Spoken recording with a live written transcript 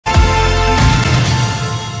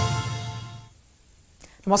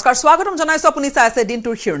নমস্কাৰ স্বাগতম জনাইছো আপুনি চাই আছে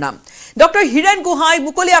দিনটোৰ শিৰোনাম ডক্টৰ হিৰেন গোহাঁই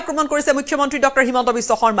মুকলি আক্ৰমণ কৰিছে মুখ্যমন্ত্ৰী ডক্টৰ হিমন্ত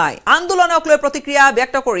বিশ্ব শৰ্মাই আন্দোলনক লৈ প্ৰতিক্ৰিয়া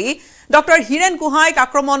ব্যক্ত কৰি ডক্টৰ হিৰেন গোহাঁইক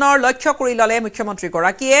আক্ৰমণৰ লক্ষ্য কৰি ললে মুখ্যমন্ত্ৰী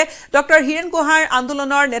গৰাকীয়ে ডক্টৰ হিৰেন গোহাঁইৰ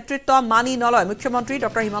আন্দোলনৰ নেতৃত্ব মানি নলয় মুখ্যমন্ত্ৰী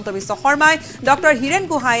ডক্টৰ হিমন্ত বিশ্ব শৰ্মাই ডক্টৰ হিৰেন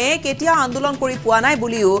গোহাঁইয়ে কেতিয়া আন্দোলন কৰি পোৱা নাই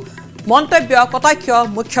বুলিও মন্তব্য কটাক্ষ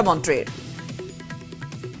মুখ্যমন্ত্ৰীৰ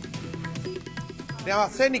তেওঁ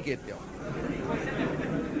আছে নেকি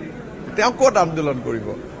তেওঁ ক'ত আন্দোলন কৰিব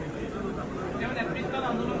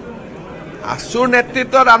আসুৰ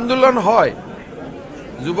নেতৃত্বত আন্দোলন হয়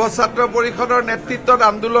যুৱ ছাত্ৰ পৰিষদৰ নেতৃত্বত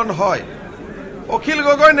আন্দোলন হয় অখিল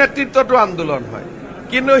গগৈৰ নেতৃত্বতো আন্দোলন হয়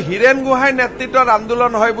কিন্তু হিৰেন গোহাঁইৰ নেতৃত্বত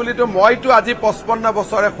আন্দোলন হয় বুলিতো মইতো আজি 55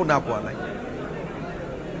 বছৰে শুনা পোৱা নাই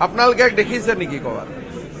আপোনালোকে দেখিছে নেকি ক'বাত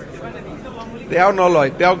তেওঁ নলয়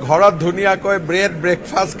তেওঁ ঘৰত ধুনীয়াকৈ ব্ৰেড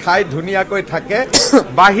ব্ৰেকফাষ্ট খাই ধুনীয়াকৈ থাকে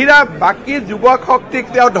বাহিৰা বাকি যুৱক শক্তিক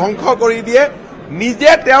তেওঁ ধ্বংস কৰি দিয়ে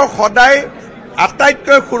নিজে তেওঁ সদায়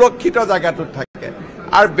আটাইতকৈ সুৰক্ষিত জায়গাটোত থাকে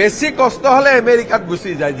আৰু বেছি কষ্ট হলে আমেৰিকাত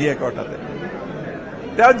গুচি যায় জীয়েকৰ তাতে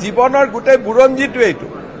তেওঁ জীৱনৰ গোটেই বুৰঞ্জীটো এইটো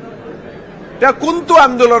তেওঁ কোনটো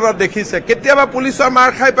আন্দোলনত দেখিছে কেতিয়াবা পুলিচৰ মাৰ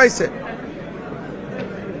খাই পাইছে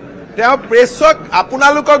তেওঁ প্ৰেছক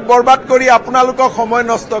আপোনালোকক বৰবাদ কৰি আপোনালোকক সময়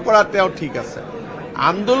নষ্ট কৰা তেওঁ ঠিক আছে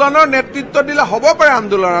আন্দোলনৰ নেতৃত্ব দিলে হ'ব পাৰে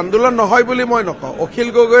আন্দোলন নহয় বুলি মই নকওঁ অখিল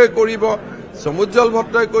গগৈ কৰিব সমুজ্জ্বল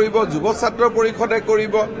ভট্টই কৰিব যুৱ ছাত্ৰ পৰিষদে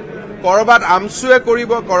কৰিব কৰবাত আমছুৱে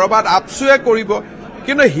কৰিব কৰবাত আপছুৱে কৰিব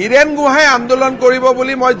কিন্তু হিৰেন গোহাঁই আন্দোলন কৰিব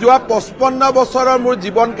বুলি মই যোৱা 55 বছৰৰ মোৰ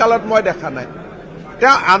জীৱনকালত মই দেখা নাই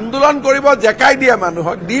তেওঁ আন্দোলন কৰিব জেকাই দিয়ে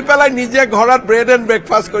মানুহক দি পেলাই নিজে ঘৰত ব্ৰেড এণ্ড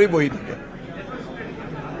ব্ৰেকফাষ্ট কৰি বহি থাকে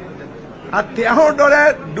আৰু তেওঁৰ দৰে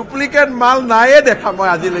ডুপ্লিকেট মাল নাইয়ে দেখা মই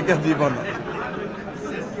আজিলৈকে জীৱনত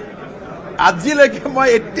আজিলৈকে মই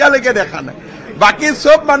এতিয়ালৈকে দেখা নাই বাকি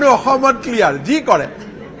সব মানুহ অসমত ক্লিয়াৰ যি কৰে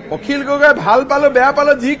অখিল গগৈ ভাল পালো বেয়া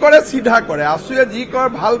পালো যি কৰে সিধা কৰে আসুয়ে যি কৰে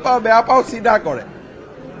ভাল পাও বেয়া পাও সিধা কৰে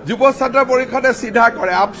যুৱ ছাত্ৰ পৰিষদে সিধা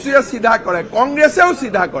কৰে আপসুয়ে সিধা কৰে কংগ্ৰেছেও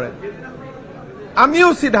সিধা কৰে আমিও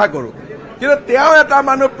সিধা কৰো কিন্তু তেওঁ এটা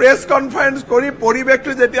মানুহ প্ৰেছ কনফাৰেন্স কৰি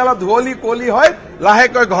পৰিৱেশটো যেতিয়া অলপ ধুৱলি কলি হয়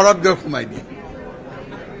লাহেকৈ ঘৰত গৈ সোমাই দিয়ে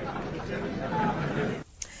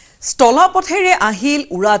স্থলপথেৰে আহিল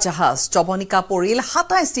উৰা জাহাজ জবনিকা পৰিল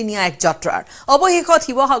 27 দিনীয়া এক যাত্ৰাৰ অৱশেষত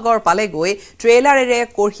শিৱসাগৰ পালেগৈ ট্ৰেইলাৰেৰে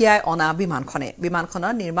কঢ়িয়াই অনা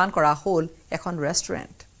বিমানখনৰ নিৰ্মাণ কৰা হ'ল এখন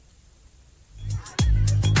ৰেষ্টুৰেণ্ট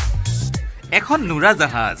এখন নুৰা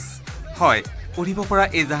জাহাজ হয় উৰিব পৰা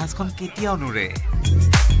এই জাহাজখন কেতিয়াও নুৰে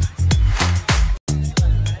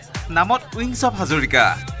নামত উইংছ অফ হাজৰিকা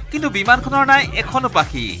কিন্তু বিমানখনৰ নাই এখনো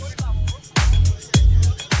পাখি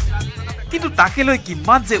কিন্তু তাকে লৈ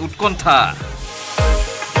কিমান যে উৎকণ্ঠা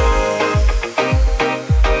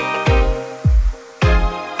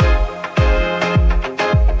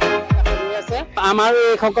আমাৰ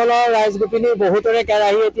এই সকলৰ ৰাইজগোপিনী বহুতৰে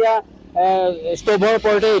কেৰাহী এতিয়া ষ্টোভৰ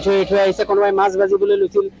ওপৰতে থৈ আহিছে কোনোবাই মাছ ভাজিবলৈ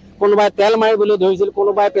লৈছিল কোনোবাই তেল মাৰিবলৈ ধৰিছিল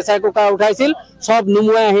কোনোবাই প্ৰেছাৰ কুকাৰ উঠাইছিল সব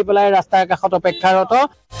নুমুৱাই আহি পেলাই ৰাস্তাৰ কাষত অপেক্ষাৰত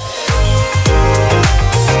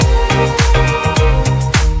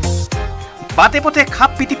বাটে পথে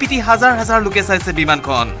খাপ পিটি পিটি হাজাৰ হাজাৰ লোকে চাইছে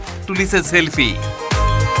বিমানখন তুলিছে সেলফি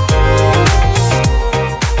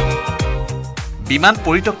বিমান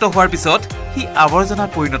পৰিত্যক্ত হোৱাৰ পিছত হি আৱৰ্জনাত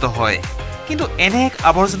পৰিণত হয় কিন্তু এনে এক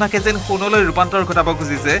আৱৰ্জনাকে যেন সোণলৈ ৰূপান্তৰ ঘটাব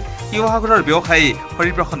খুজিছে শিৱসাগৰৰ ব্যৱসায়ী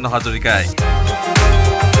হৰিপ্ৰসন্ন হাজৰিকাই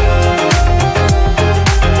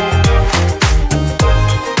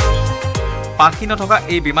পাখি নথকা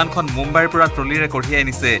এই বিমানখন মুম্বাইৰ পৰা ট্ৰলিৰে কঢ়িয়াই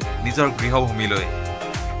নিছে নিজৰ গৃহভূমিলৈ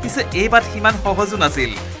পিছে এই বাট সিমান সহজো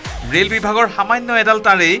নাছিল ৰেল বিভাগৰ সামান্য এডাল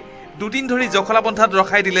তাৰেই দুদিন ধৰি জখলাবন্ধাত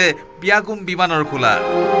ৰখাই দিলে বিয়াগুম বিমানৰ খোলা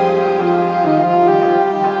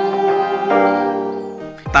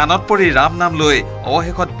টানত পৰি ৰাম নাম লৈ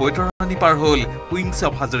অৱশেষত বৈতৰণি পাৰ হ'ল উইংছ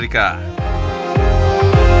অফ হাজৰিকা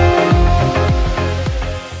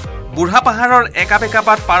বুঢ়া পাহাৰৰ একাবেকা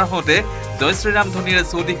বাট পাৰ হওঁতে জয় শ্ৰীৰাম ধ্বনিৰে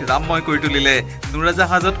চৌদিশ ৰামময় কৰি তুলিলে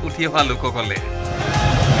নুৰাজাহাজত উঠি অহা লোকসকলে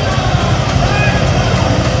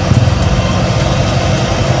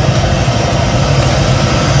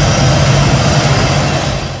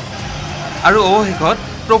আৰু অৱশেষত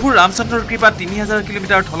প্ৰভু ৰামচন্দ্ৰৰ কৃপা 3000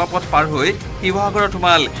 কিলোমিটাৰ থলপথ পাৰ হৈ শিৱসাগৰত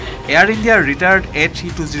সোমাল এয়াৰ ইণ্ডিয়াৰ ৰিটায়াৰ্ড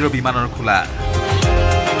A320 বিমানৰ খোলা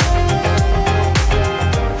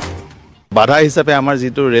বাধা হিচাপে আমাৰ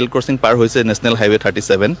যিটো ৰেল ক্ৰছিং পাৰ হৈছে নেশ্যনেল হাইৱে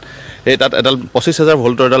 37 এই তাত এডাল 25000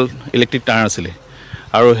 ভোল্টৰ এডাল ইলেক্ট্ৰিক টাৰ আছিলে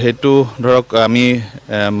আৰু হেতু ধৰক আমি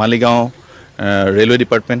Maligaon railway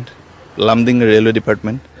department Lumding railway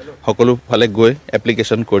department সকলো ফালে গৈ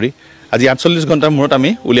এপ্লিকেশ্যন কৰি আজি 48 ঘণ্টাৰ মূৰত আমি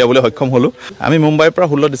উলিয়াবলৈ সক্ষম হলো আমি মুম্বাইৰ পৰা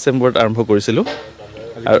 16 ডিচেম্বৰত আৰম্ভ কৰিছিলো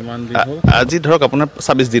আজি ধৰক আপোনাৰ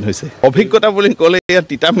 26 দিন হৈছে অভিজ্ঞতা বুলি ক'লে ইয়াত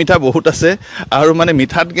তিতা মিঠা বহুত আছে আৰু মানে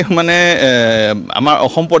মিঠাতকৈ মানে আমাৰ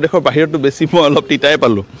অসম প্ৰদেশৰ বাহিৰতো বেছি মই অলপ তিতাই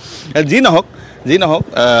পালোঁ যি নহওক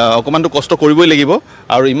অকণমানটো কষ্ট কৰিবই লাগিব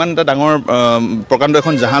আৰু ইমান এটা ডাঙৰ প্ৰকাণ্ড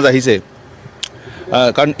এখন জাহাজ আহিছে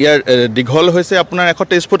কাৰণ ইয়াৰ দীঘল হৈছে আপোনাৰ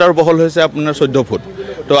 123 ফুট আৰু বহল হৈছে আপোনাৰ 14 ফুট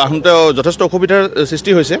তো আহোঁতে যথেষ্ট অসুবিধাৰ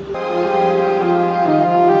সৃষ্টি হৈছে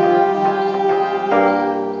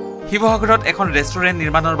শিৱসাগৰত এখন ৰেষ্টুৰেণ্ট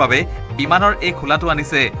নিৰ্মাণৰ বাবে বিমানৰ এই খোলাটো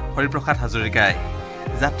আনিছে হৰিপ্ৰসাদ হাজৰিকাই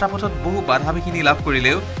যাত্ৰাপথত বহু বাধা বিঘিনি লাভ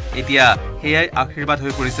কৰিলেও এতিয়া সেয়াই আশীৰ্বাদ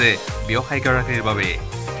হৈ পৰিছে ব্যৱসায়ীগৰাকীৰ বাবে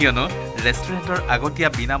কিয়নো ৰেষ্টুৰেণ্টৰ আগতীয়া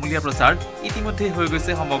বিনামূলীয়া প্ৰচাৰ ইতিমধ্যে হৈ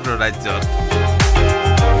গৈছে সমগ্ৰ ৰাজ্যত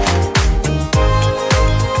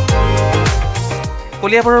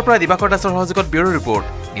কলিয়াবৰৰ পৰা দিবাকৰ দাসৰ সহযোগত bureau report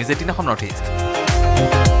news 18 Assam north east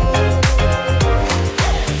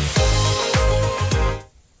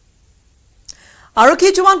আৰক্ষী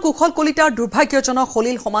জোৱান কুশল কলিতাৰ দুৰ্ভাগ্যজনক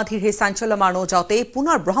সলিল সমাধিৰ সেই চাঞ্চল্য মাৰ যাওঁতে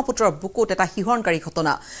পুনৰ ব্ৰহ্মপুত্ৰৰ বুকুত এটা শিহৰণকাৰী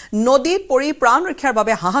ঘটনা নদীত পৰি প্ৰাণ ৰক্ষাৰ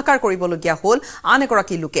বাবে হাহাকাৰ কৰিবলগীয়া হ'ল আন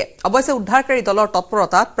এগৰাকী লোকে অৱশ্যে উদ্ধাৰকাৰী দলৰ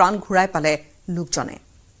তৎপৰতাত প্ৰাণ ঘূৰাই পালে লোকজনে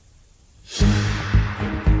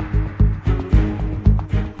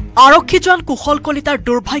আৰক্ষী জোৱান কুশল কলিতাৰ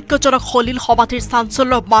দুৰ্ভাগ্যজনক সলিল সমাধিৰ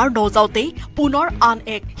চাঞ্চল্য মাৰ নৌজাওঁতেই পুনৰ আন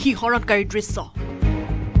এক শিহৰণকাৰী দৃশ্য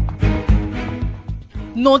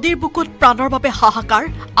নদীৰ বুকুত প্ৰাণৰ বাবে হাহাকাৰ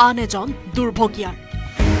আন এজন দুৰ্ভগীয়াৰ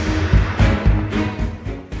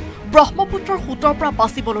ব্ৰহ্মপুত্ৰৰ সোঁতৰ পৰা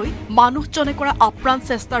বাচিবলৈ মানুহজনে কৰা আপ্ৰাণ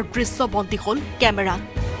চেষ্টাৰ দৃশ্য বন্দী হ'ল কেমেৰাত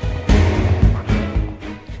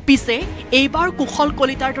পিছে এইবাৰ কুশল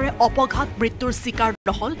কলিতাৰ দৰে অপঘাত মৃত্যুৰ চিকাৰ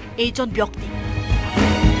নহল এইজন ব্যক্তি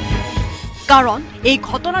কাৰণ এই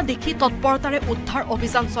ঘটনা দেখি তৎপৰতাৰে উদ্ধাৰ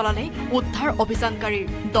অভিযান চলালে উদ্ধাৰ অভিযানকাৰীৰ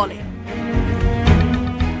দলে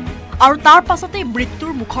আৰু তাৰ পাছতে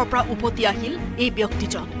মৃত্যুৰ মুখৰ পৰা উভতি আহিল এই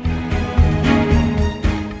ব্যক্তিজন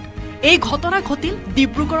এই ঘটনা ঘটিল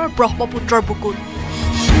ডিব্ৰুগড়ৰ ব্ৰহ্মপুত্ৰৰ বুকুত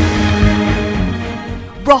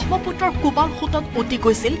ব্ৰহ্মপুত্ৰৰ কুবাল সোঁতত উটি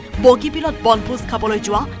গৈছিল বগীবিলত বনভোজ খাবলৈ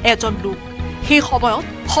যোৱা এজন লোক সেই সময়ত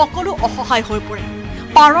সকলো অসহায় হৈ পৰে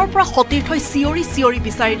পাৰৰ পৰা সতীৰ্থই চিঞৰি চিঞৰি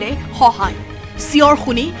বিচাৰিলে সহায় চিঞৰ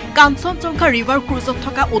শুনি কাঞ্চনজংঘা ৰিভাৰ ক্ৰুজত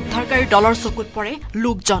থকা উদ্ধাৰকাৰী দলৰ চকুত পৰে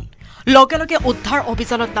লোকজন লগে লগে উদ্ধাৰ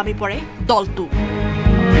অভিযানত নামি পৰে দলটো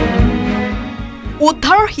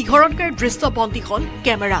উদ্ধাৰৰ শিহৰণকাৰী দৃশ্য বন্দী হ'ল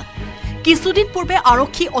কেমেৰাত কিছুদিন পূৰ্বে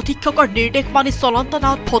আৰক্ষী অধীক্ষকৰ নিৰ্দেশ মানি চলন্ত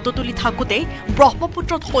নাৱত ফটো তুলি থাকোঁতে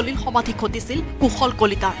ব্ৰহ্মপুত্ৰত সলিল সমাধি ঘটিছিল কুশল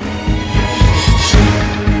কলিতাৰ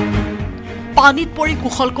পানীত পৰি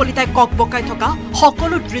কুশল কলিতাই ককবকাই থকা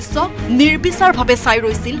সকলো দৃশ্য নিৰ্বিচাৰভাৱে চাই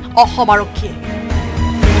ৰৈছিল অসম আৰক্ষীয়ে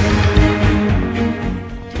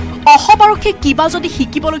অসম আৰক্ষীয়ে কিবা যদি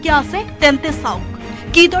শিকিবলগীয়া আছে তেন্তে চাওক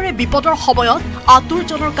কিদৰে বিপদৰ সময়ত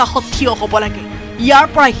আতুৰজনৰ কাষত থিয় হ'ব লাগে ইয়াৰ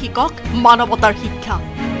পৰাই শিকক মানৱতাৰ শিক্ষা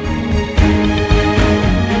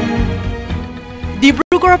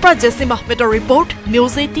ডিব্ৰুগড়ৰ পৰা জেচিম আহমেদৰ report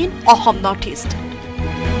news 18 Assam north east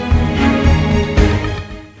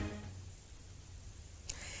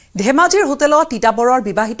ধেমাজিৰ হোটেলত তিতাবৰৰ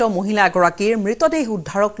বিবাহিত মহিলা এগৰাকীৰ মৃতদেহ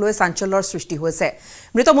উদ্ধাৰক লৈ চাঞ্চল্যৰ সৃষ্টি হৈছে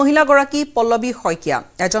মৃত মহিলাগৰাকী পল্লৱী শইকীয়া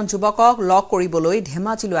এজন যুৱকক লগ কৰিবলৈ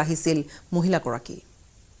ধেমাজিলৈ আহিছিল মহিলাগৰাকী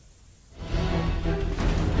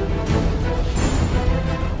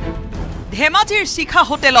ধেমাজিৰ শিখা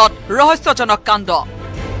হোটেলত ৰহস্যজনক কাণ্ড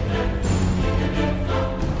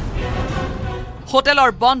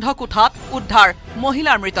হোটেলৰ বন্ধ কোঠাত উদ্ধাৰ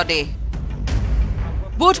মহিলাৰ মৃতদেহ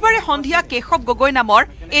বুধবাৰে সন্ধিয়া কেশৱ গগৈ নামৰ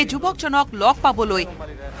এই যুৱকজনক লগ পাবলৈ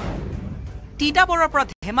তিতাবৰৰ পৰা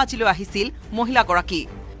ধেমাজিলৈ আহিছিল মহিলাগৰাকী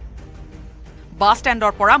বাছ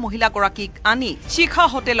ষ্টেণ্ডৰ পৰা মহিলাগৰাকীক আনি শিখা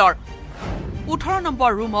হোটেলৰ 18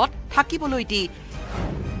 নম্বৰ ৰুমত থাকিবলৈ দি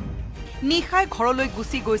নিশাই ঘৰলৈ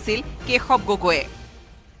গুচি গৈছিল কেশৱ গগৈয়ে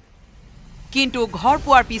কিন্তু ঘৰ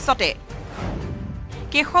পোৱাৰ পিছতে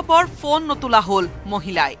কেশৱৰ ফোন নতুলা হ'ল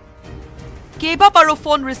মহিলাই কেইবাবাৰো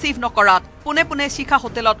ফোন ৰিচিভ নকৰাত পুনে পুনে শিখা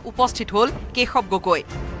হোটেলত উপস্থিত হ'ল কেশৱ গগৈ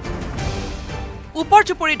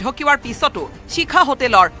উপৰজুপৰি ঢকিওৱাৰ পিছতো শিখা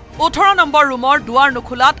হোটেলৰ 18 নম্বৰ ৰুমৰ দুৱাৰ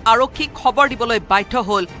নুখোলাত আৰক্ষীক খবৰ দিবলৈ বাধ্য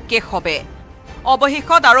হ'ল কেশৱে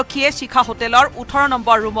অৱশেষত আৰক্ষীয়ে শিখা হোটেলৰ 18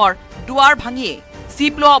 নম্বৰ ৰুমৰ দুৱাৰ ভাঙি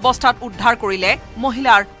জিপলো অৱস্থাত উদ্ধাৰ কৰিলে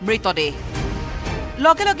মহিলাৰ মৃতদেহ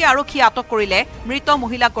লগে লগে আৰক্ষীয়ে আটক কৰিলে মৃত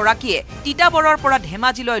মহিলাগৰাকীয়ে তিতাবৰৰ পৰা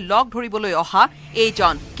ধেমাজিলৈ লগ ধৰিবলৈ অহা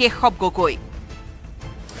এইজন কেশৱ গগৈ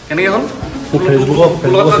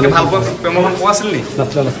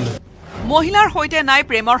মহিলাৰ সৈতে নাই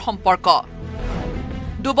প্ৰেমৰ সম্পৰ্ক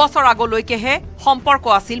 2 বছৰ আগলৈকেহে সম্পৰ্ক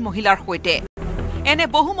আছিল মহিলাৰ সৈতে এনে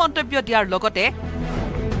বহু মন্তব্য দিয়াৰ লগতে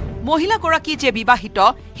মহিলাগৰাকী যে বিবাহিত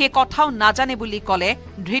সেই কথাও নাজানে বুলি ক'লে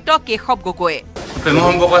ধৃত কেশৱ গগৈয়ে প্ৰেমৰ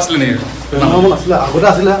সম্পৰ্ক আছিলে নেকি? প্ৰেমৰ আছিলে, আগতে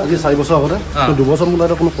আছিলে, আজি 4 বছৰ আগতে, 2 বছৰ মোৰ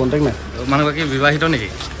লগত কোনো কণ্টেক্ট নাই। মানুহগৰাকী বিবাহিত নেকি?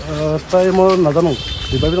 তাই মই নাজানো,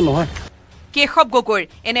 বিবাহিত নহয়। কেশৱ গগৈৰ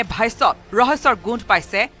এনে ভাষ্যত ৰহস্যৰ গোন্ধ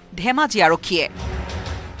পাইছে ধেমাজি আৰক্ষীয়ে।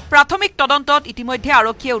 প্ৰাথমিক তদন্তত ইতিমধ্যে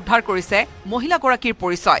আৰক্ষীয়ে উদ্ধাৰ কৰিছে মহিলাগৰাকীৰ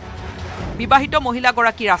পৰিচয়। বিবাহিত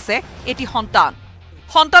মহিলাগৰাকীৰ আছে এটি সন্তান।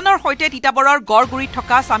 সন্তানৰ সৈতে তিতাবৰৰ গড়গুৰিত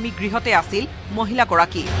থকা স্বামী গৃহতে আছিল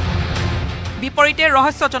মহিলাগৰাকী। বিপৰীতে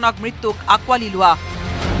ৰহস্যজনক মৃত্যুক আঁকোৱালি লোৱা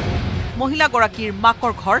মহিলাগৰাকীৰ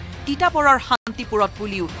মাকৰ ঘৰ তিতাবৰৰ শান্তিপুৰত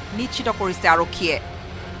বুলিও নিশ্চিত কৰিছে আৰক্ষীয়ে।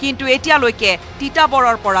 কিন্তু এতিয়ালৈকে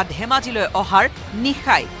তিতাবৰৰ পৰা ধেমাজিলৈ অহাৰ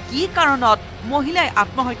নিশাই কি কাৰণত মহিলাই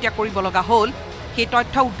আত্মহত্যা কৰিব লগা হ'ল সেই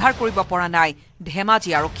তথ্য উদ্ধাৰ কৰিব পৰা নাই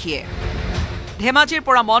ধেমাজি আৰক্ষীয়ে। ধেমাজিৰ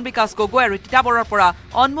পৰা মন বিকাশ গগৈ আৰু তিতাবৰৰ পৰা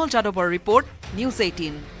অনমোল যাদৱৰ ৰিপৰ্ট, News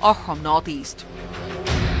 18 Assam Northeast।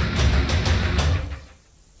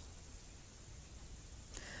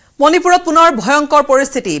 মণিপুৰত পুনৰ ভয়ংকৰ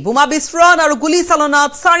পৰিস্থিতি। বোমা বিস্ফোৰণ আৰু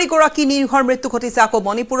গুলীচালনাত 4 গৰাকী নিৰীহৰ মৃত্যু ঘটিছে আকৌ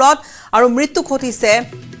মণিপুৰত। আৰু মৃত্যু ঘটিছে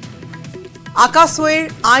আকাশৈৰ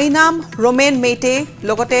আইনাম ৰোমেন মেইটে,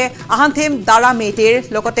 লগতে আহান্থেম দাৰা মেইটেৰ,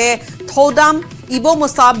 লগতে থৌদাম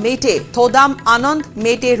ইবমোচা মেইটে, থৌদাম আনন্দ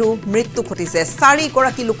মেইটেৰো মৃত্যু ঘটিছে। 4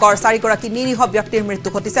 গৰাকী লোকৰ 4 গৰাকী নিৰীহ ব্যক্তিৰ মৃত্যু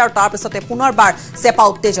ঘটিছে। আৰু তাৰ পিছতে পুনৰবাৰ চেপা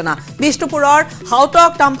উত্তেজনা। বিষ্ণুপুৰৰ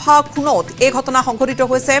হাউটক টাম্ফা খুনত এই ঘটনা সংঘটিত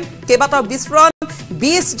হৈছে। কেইবাটাও বিস্ফোৰণ,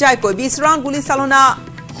 20 জাইকৈ 20 ৰাউণ্ড গুলীচালনা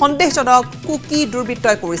সন্দেহজনক কুকি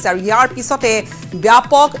দুৰ্বৃত্তই কৰিছে। আৰু ইয়াৰ পিছতে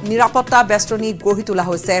ব্যাপক নিৰাপত্তা বেষ্টনী গঢ়ি তোলা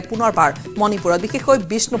হৈছে পুনৰবাৰ মণিপুৰত, বিশেষকৈ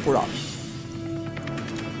বিষ্ণুপুৰত।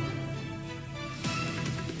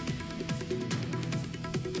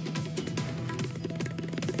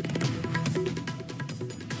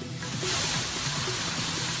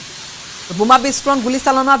 বোমা বিস্ফোৰণ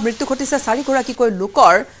গুলীচালনাত মৃত্যু ঘটিছে 4 গৰাকীকৈ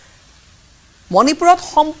লোকৰ। মণিপুৰত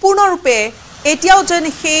সম্পূৰ্ণৰূপে এতিয়াও যেন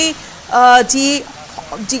সেই যি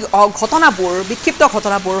ঘটনাবোৰ, বিক্ষিপ্ত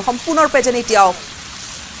ঘটনাবোৰ সম্পূৰ্ণৰূপে যেন এতিয়াও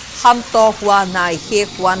শান্ত হোৱা নাই, শেষ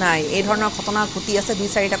হোৱা নাই। এই ধৰণৰ ঘটনা ঘটি আছে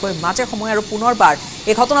 2-4টাকৈ মাজে সময়ে। আৰু পুনৰবাৰ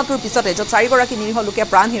এই ঘটনাটোৰ পিছতে য'ত 4 গৰাকী নিৰীহ লোকে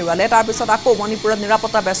প্ৰাণ হেৰুৱালে, তাৰপিছত আকৌ মণিপুৰত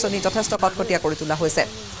নিৰাপত্তা বেষ্টনী যথেষ্ট কটকটীয়া কৰি তোলা হৈছে।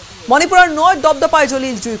 মণিপুৰৰ নৈত দপদপাই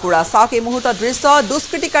জ্বলিল জুইকুৰা। চাওক এই মুহূৰ্তৰ দৃশ্য।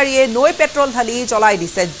 দুষ্কৃতিকাৰীয়ে নৈ পেট্ৰল ঢালি জ্বলাই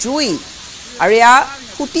দিছে জুই। আৰু এয়া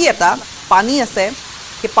ফুটি এটা পানী আছে,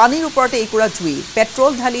 সেই পানীৰ ওপৰতে এইকুৰা জুই।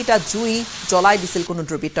 পেট্ৰল ঢালি তাত জুই জ্বলাই দিছিল কোনো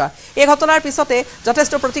দুৰ্বৃত্ত। এই ঘটনাৰ পিছতে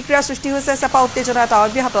যথেষ্ট প্ৰতিক্ৰিয়াৰ সৃষ্টি হৈছে। চেপা উত্তেজনা এটা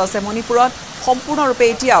অব্যাহত আছে মণিপুৰত। সম্পূৰ্ণৰূপে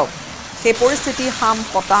এতিয়াও সেই পৰিস্থিতি হাম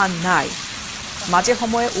কটা নাই। মাজে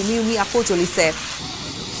সময়ে উমি উমি আকৌ জ্বলিছে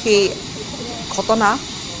সেই ঘটনা।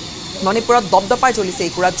 মণিপুৰত দপদপাই জ্বলিছে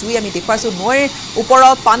এইকুৰা জুই। আমি দেখুৱাইছোঁ নৈৰ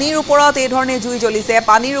ওপৰত, পানীৰ ওপৰত এই ধৰণে জুই জ্বলিছে।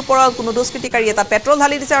 পানীৰ ওপৰত কোনো দুষ্কৃতিকাৰীয়ে তাত পেট্ৰল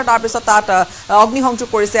ঢালি দিছে আৰু তাৰপিছত তাত অগ্নিসংযোগ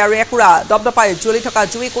কৰিছে। আৰু একুৰা দপদপাই জ্বলি থকা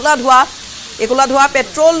জুই, ক'লা ধোঁৱা, এই ক'লা ধোঁৱা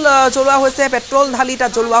পেট্ৰল জ্বলোৱা হৈছে, পেট্ৰল ঢালি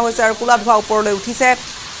তাত জ্বলোৱা হৈছে আৰু ক'লা ধোঁৱা ওপৰলৈ উঠিছে।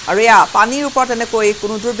 আৰু এয়া পানীৰ ওপৰত এনেকৈ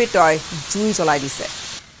কোনো দুৰ্বৃত্তই জুই জ্বলাই দিছে।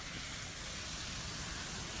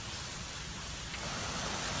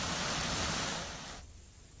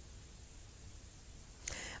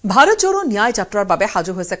 ভাৰত জোড়ো ন্যায় যাত্ৰাৰ বাবে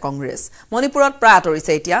সাজু হৈছে কংগ্ৰেছ। মণিপুৰত প্ৰায়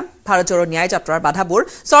আঁতৰিছে এতিয়া ভাৰত জোড়ো ন্যায় যাত্ৰাৰ বাধাবোৰ।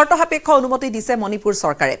 চৰ্ত সাপেক্ষ অনুমতি দিছে মণিপুৰ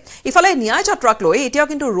চৰকাৰে। ইফালে ন্যায় যাত্ৰাক লৈ এতিয়াও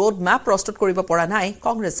কিন্তু ৰোড মেপ প্ৰস্তুত কৰিব পৰা নাই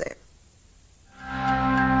কংগ্ৰেছে।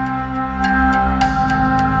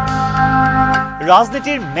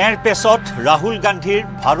 ৰাজনীতিৰ মেৰ পেছত ৰাহুল গান্ধীৰ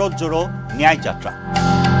ভাৰত জোড়ো ন্যায় যাত্ৰা।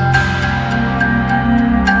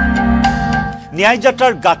 ন্যায়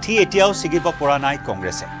যাত্ৰাৰ গাঁঠি এতিয়াও ছিগিব পৰা নাই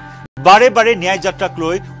কংগ্ৰেছে। বাৰে বাৰে ন্যায় যাত্ৰাক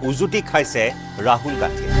লৈ উজুতি খাইছে ৰাহুল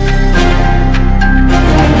গান্ধীয়ে।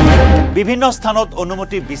 বিভিন্ন স্থানত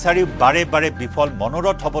অনুমতি বিচাৰি বাৰে বাৰে বিফল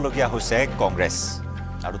মনোৰথ হ'বলগীয়া হৈছে কংগ্ৰেছ।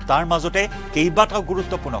 আৰু তাৰ মাজতে কেইবাটাও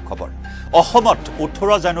গুৰুত্বপূৰ্ণ খবৰ। অসমত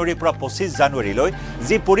 18 জানুৱাৰীৰ পৰা 25 জানুৱাৰীলৈ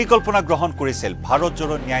যি পৰিকল্পনা গ্ৰহণ কৰিছিল ভাৰত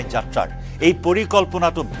জোড়ো ন্যায় যাত্ৰাৰ, এই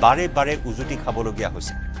পৰিকল্পনাটো বাৰে বাৰে উজুতি খাবলগীয়া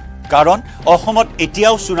হৈছে। কাৰণ অসমত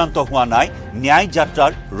এতিয়াও চূড়ান্ত হোৱা নাই ন্যায়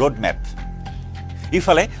যাত্ৰাৰ ৰোডমেপ।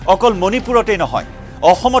 ইফালে অকল মণিপুৰতে নহয়,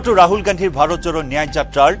 অসমতো ৰাহুল গান্ধীৰ ভাৰত জোড়ো ন্যায়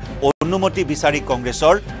যাত্ৰাৰ অনুমতি বিচাৰি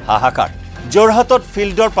কংগ্ৰেছৰ হাহাকাৰ। যোৰহাটত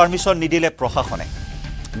ফিল্ডৰ পাৰ্মিশ্যন নিদিলে প্ৰশাসনে।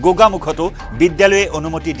 গোগামুখতো বিদ্যালয়ে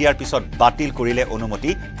অনুমতি দিয়াৰ পিছত বাতিল কৰিলে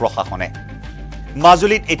অনুমতি প্ৰশাসনে।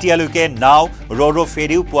 মাজুলীত এতিয়ালৈকে নাও ৰ'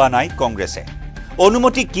 ফেৰিও পোৱা নাই কংগ্ৰেছে।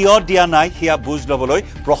 অনুমতি কিয় দিয়া নাই সেয়া বুজ ল'বলৈ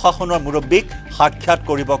প্ৰশাসনৰ মুৰব্বীক সাক্ষাৎ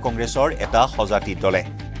কৰিব কংগ্ৰেছৰ এটা সজাতি দলে।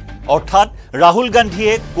 অৰ্থাৎ ৰাহুল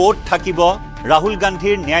গান্ধীয়ে ক'ত থাকিব, ৰাহুল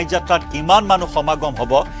গান্ধীৰ ন্যায় যাত্ৰাত কিমান মানুহ সমাগম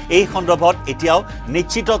হ'ব, এই সন্দৰ্ভত এতিয়াও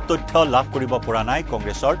নিশ্চিত তথ্য লাভ কৰিব পৰা নাই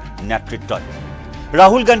কংগ্ৰেছৰ নেতৃত্বই।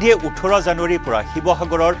 ৰাহুল গান্ধীয়ে 18 জানুৱাৰীৰ পৰা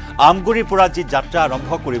শিৱসাগৰৰ আমগুৰিৰ পৰা যি যাত্ৰা আৰম্ভ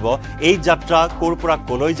কৰিব, এই যাত্ৰা ক'ৰ পৰা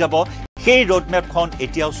ক'লৈ যাব সেই ৰোডমেপখন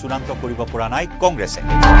এতিয়াও চূড়ান্ত কৰিব পৰা নাই কংগ্ৰেছে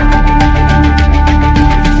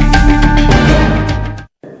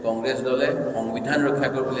কংগ্ৰেছ দলে সংবিধান ৰক্ষা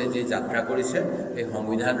কৰিবলৈ যে যাত্ৰা কৰিছে এই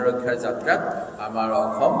সংবিধান ৰক্ষাৰ যাত্ৰাত আমাৰ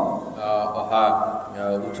অসম অহা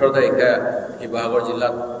 18 তাৰিখে শিৱসাগৰ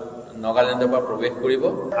জিলাত নগালেণ্ডৰ পৰা প্ৰৱেশ কৰিব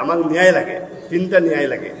আমাক ন্যায় লাগে তিনিটা ন্যায়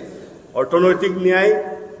লাগে অৰ্থনৈতিক ন্যায়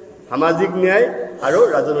সামাজিক ন্যায় আৰু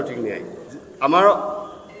ৰাজনৈতিক ন্যায় আমাৰ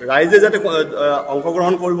ৰাইজে যাতে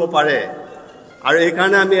অংশগ্ৰহণ কৰিব পাৰে আৰু এই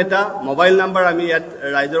কাৰণে আমি এটা মোবাইল নাম্বাৰ আমি ইয়াত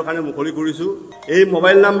ৰাইজৰ কাৰণে মুকলি কৰিছো এই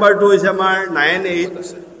মোবাইল নাম্বাৰটো হৈছে আমাৰ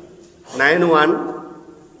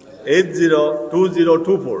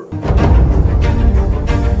 9891802024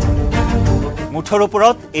 মুঠৰ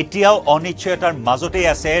ওপৰত এতিয়াও অনিশ্চয়তাৰ মাজতে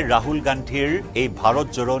আছে ৰাহুল গান্ধীৰ এই ভাৰত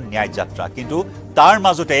জোড়ো ন্যায় যাত্ৰা কিন্তু তাৰ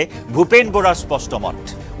মাজতে ভূপেন বৰাৰ স্পষ্ট মত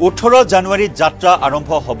 18 জানুৱাৰীত যাত্ৰা আৰম্ভ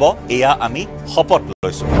হ'ব এয়া আমি শপত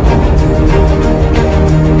লৈছো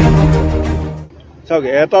চাওক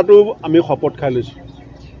এটাটো আমি শপত খাই লৈছো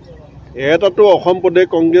এটাটো অসম প্ৰদেশ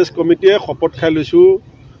কংগ্ৰেছ কমিটিয়ে শপত খাই লৈছো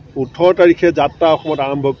 18 তাৰিখে যাত্ৰা অসমত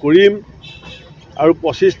আৰম্ভ কৰিম আৰু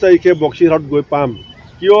 25 তাৰিখে বক্সিহাটত গৈ পাম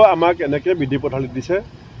কিয় আমাক এনেকৈ বিধি পথালি দিছে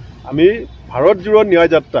আমি ভাৰত জোড়ো ন্যায়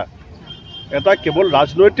যাত্ৰা এটা কেৱল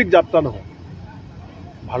ৰাজনৈতিক যাত্ৰা নহয়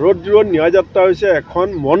ভাৰত জোড়ো ন্যায় যাত্ৰা হৈছে এখন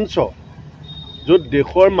মঞ্চ য'ত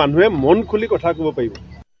দেশৰ মানুহে মন খুলি কথা ক'ব পাৰিব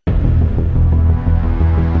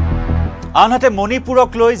আনহাতে মণিপুৰক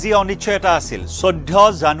লৈ যি অনিশ্চয়তা আছিল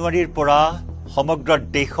 14 জানুৱাৰীৰ পৰা সমগ্ৰ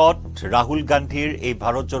দেশত ৰাহুল গান্ধীৰ এই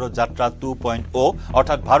ভাৰত জোড়ো যাত্ৰা 2.0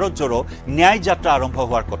 অৰ্থাৎ ভাৰত জোড়ো ন্যায় যাত্ৰা আৰম্ভ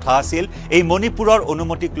হোৱাৰ কথা আছিল এই মণিপুৰৰ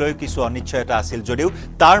অনুমতিক লৈ কিছু অনিশ্চয়তা আছিল যদিও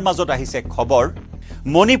তাৰ মাজত আহিছে খবৰ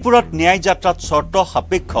মণিপুৰত ন্যায় যাত্ৰাত চৰ্ত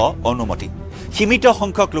সাপেক্ষ অনুমতি সীমিত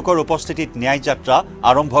সংখ্যক লোকৰ উপস্থিতিত ন্যায় যাত্ৰা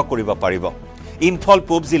আৰম্ভ কৰিব পাৰিব ইম্ফল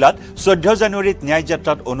পূব জিলাত 14 জানুৱাৰীত ন্যায়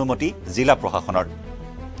যাত্ৰাত অনুমতি জিলা প্ৰশাসনৰ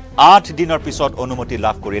 8 দিনৰ পিছত অনুমতি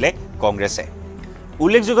লাভ কৰিলে কংগ্ৰেছে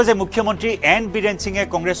উল্লেখযোগ্য যে মুখ্যমন্ত্ৰী এন বীৰেন সিঙে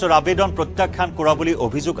কংগ্ৰেছৰ আবেদন প্ৰত্যাখ্যান কৰা বুলি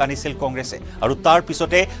অভিযোগ আনিছিল কংগ্ৰেছে আৰু তাৰ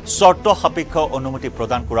পিছতে চৰ্ত সাপেক্ষ অনুমতি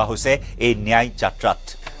প্ৰদান কৰা হৈছে এই ন্যায় যাত্ৰাত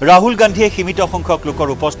ৰাহুল গান্ধীয়ে সীমিত সংখ্যক লোকৰ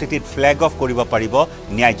উপস্থিতিত ফ্লেগ অফ কৰিব পাৰিব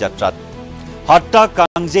ন্যায় যাত্ৰাত হাট্টা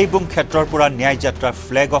কাংজেইবুং ক্ষেত্ৰৰ পৰা ন্যায় যাত্ৰাৰ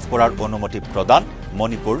ফ্লেগ অফ কৰাৰ অনুমতি প্ৰদান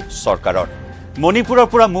মণিপুৰ চৰকাৰৰ মণিপুৰৰ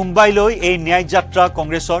পৰা মুম্বাইলৈ এই ন্যায় যাত্ৰা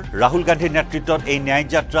কংগ্ৰেছৰ ৰাহুল গান্ধীৰ নেতৃত্বত এই ন্যায়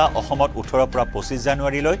যাত্ৰা অসমত 18 পৰা 25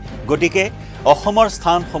 জানুৱাৰীলৈ গতিকে অসমৰ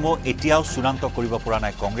স্থানসমূহ এতিয়াও চূড়ান্ত কৰিব পৰা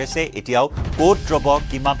নাই কংগ্ৰেছে এতিয়াও ক'ত ৰব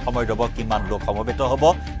কিমান সময় ৰব কিমান লোক সমবেত হ'ব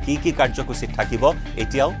কি কাৰ্যসূচী থাকিব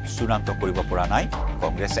এতিয়াও চূড়ান্ত কৰিব পৰা নাই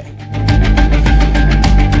কংগ্ৰেছে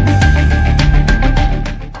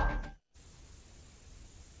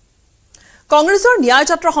কংগ্ৰেছৰ ন্যায়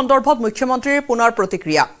যাত্ৰা সন্দৰ্ভত মুখ্যমন্ত্ৰীৰ পুনৰ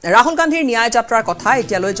প্ৰতিক্ৰিয়া ৰাহুল গান্ধীৰ ন্যায় যাত্ৰাৰ কথা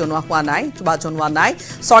এতিয়ালৈ জনোৱা হোৱা নাই বা জনোৱা নাই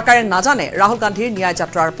চৰকাৰে নাজানে ৰাহুল গান্ধীৰ ন্যায়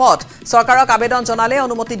যাত্ৰাৰ পথ চৰকাৰক আবেদন জনালে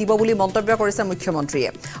অনুমতি দিব বুলি মন্তব্য কৰিছে মুখ্যমন্ত্ৰীয়ে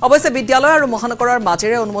অৱশ্যে বিদ্যালয় আৰু মহানগৰৰ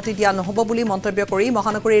মাজেৰে অনুমতি দিয়া নহব বুলি মন্তব্য কৰি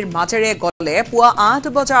মহানগৰীৰ মাজেৰে গলে পুৱা 8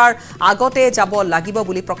 বজাৰ আগতে যাব লাগিব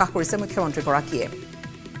বুলি প্ৰকাশ কৰিছে মুখ্যমন্ত্ৰীগৰাকীয়ে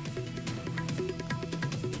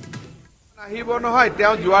আহিব নহয়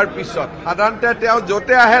তেওঁ যোৱাৰ পিছত সাধাৰণতে তেওঁ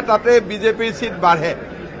যতে আহে তাতে বিজেপিৰ সিট বাঢ়ে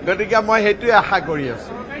গতিকে মই হেতুৱে আশা কৰি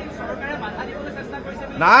আছো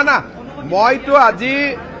না মইতো আজি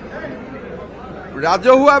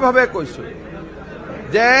ৰাজহুৱাভাৱে কৈছো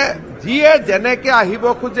যে যিয়ে যেনেকে আহিব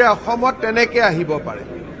খোজে অসমত তেনেকে আহিব পাৰে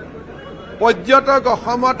পৰ্যটক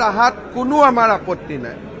অসমত আহাত কোনো আমাৰ আপত্তি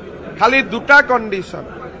নাই খালি দুটা কণ্ডিশ্যন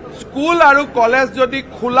স্কুল আৰু কলেজ যদি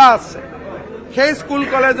খোলা আছে সেই স্কুল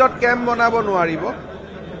কলেজত কেম্প বনাব নোৱাৰিব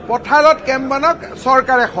পথাৰত কেম্প বনাক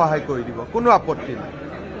চৰকাৰে সহায় কৰি দিব কোনো আপত্তি নাই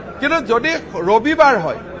কিন্তু যদি ৰবিবাৰ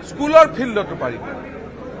হয় স্কুলৰ ফিল্ডতো পাৰিব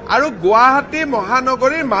আৰু গুৱাহাটী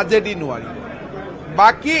মহানগৰীৰ মাজেদি নোৱাৰিব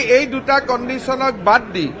বাকি এই দুটা কণ্ডিশ্যনক বাদ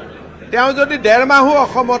দি তেওঁ যদি 1.5 মাহো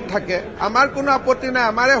অসমত থাকে আমাৰ কোনো আপত্তি নাই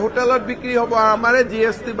আমাৰে হোটেলত বিক্ৰী হ'ব আৰু আমাৰে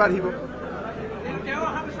জিএছটি বাঢ়িব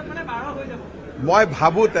মই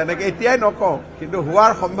ভাবো তেনেকে এতিয়াই নকওঁ কিন্তু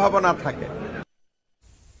হোৱাৰ সম্ভাৱনা থাকে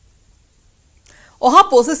অহা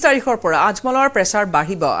 25 তাৰিখৰ পৰা আজমলৰ প্ৰেছাৰ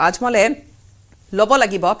বাঢ়িব আজমলে লব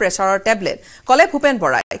লাগিব প্ৰেছাৰৰ টেবলেট কলে ভূপেন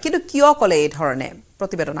বৰাই কিন্তু কিয় কলে এই ধৰণে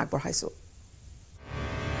প্ৰতিবেদন আগবঢ়াইছো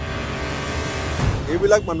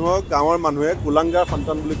এইবিলাক মানুহক গাঁৱৰ মানুহে কুলাংগাৰ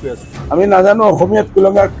সন্তান বুলি কৈ আছে আমি নাজানো অসমীয়াত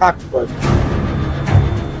কুলাংগাৰ কাক কয়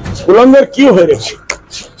কুলাংগাৰ কি হৈ আছে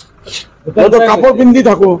তো কাপোৰ পিন্ধি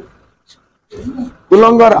থাকো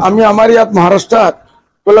কুলাংগাৰ আমি আমাৰ ইয়াত মহাৰাষ্ট্ৰত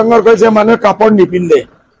কুলাংগাৰ কৈছে মানুহে কাপোৰ নিপিন্ধে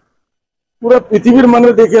পুরা পৃথিবীর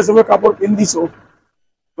মানুষ দেখে সবাই কাপড় পিন্ধিছো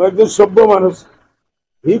একজন সভ্য মানুষ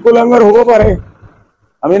এই কুলাঙ্গার হব পারে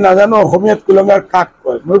আমি নাজানো অসমীয়াত কুলাঙ্গার কাক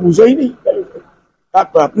কয় মই বুঝাই নি কাক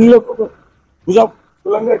কয় আপনি বুঝাও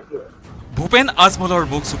কুলাঙ্গার কি ভূপেন আজমলৰ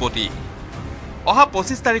মুখ চুপতি অহা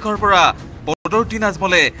 25 তাৰিখৰ পৰা বদৰুদ্দিন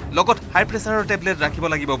আজমলে লগত হাই প্ৰেছাৰৰ টেবলেট ৰাখিব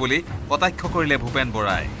লাগিব বুলি কটাক্ষ কৰিলে ভূপেন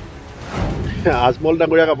বৰাই আজমল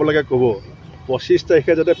ডাঙৰীয়াক আপোনালোকে ক'ব 25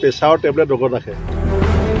 তাৰিখে যাতে প্ৰেছাৰৰ টেবলেট লগত ৰাখে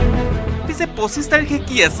পিছে 25 তাৰিখে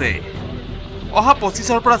কি আছে অহা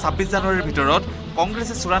 25ৰ পৰা 26 জানুৱাৰীৰ ভিতৰত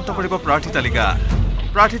কংগ্ৰেছে চূড়ান্ত কৰিব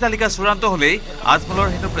প্ৰাৰ্থী তালিকা চূড়ান্ত হ'লেই আজমলৰ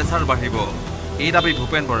হেতু প্ৰেছাৰ বাঢ়িব এই দাবী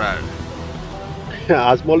ভূপেন বৰাৰ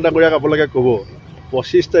আজমল ডাঙৰীয়াক আপোনালোকে ক'ব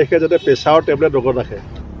 25 তাৰিখে যাতে প্ৰেছাৰৰ টেবলেট লগত ৰাখে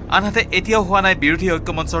আনহাতে এতিয়াও হোৱা নাই বিৰোধী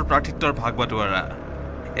ঐক্যমঞ্চৰ প্ৰাৰ্থিত্বৰ ভাগ বাটোৱাৰা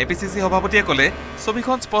এপিচিচি সভাপতিয়ে ক'লে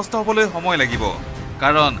ছবিখন স্পষ্ট হ'বলৈ সময় লাগিব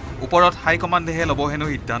কাৰণ ওপৰত হাইকমাণ্ডেহে ল'ব হেনো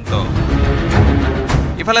সিদ্ধান্ত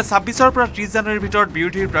ইফালে 26ৰ পৰা 30 জানুৱাৰীৰ ভিতৰত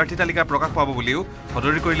বিৰোধীৰ প্ৰাৰ্থী তালিকা প্ৰকাশ পাব বুলিও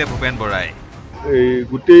সদৰি কৰিলে ভূপেন বৰাই এই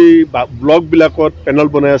গোটেই ব্লকবিলাকত পেনেল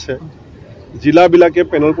বনাই আছে জিলাবিলাকে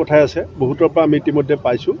পেনেল পঠাই আছে বহুতৰ পৰা আমি ইতিমধ্যে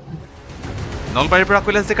পাইছোঁ নলবাৰীৰ পৰা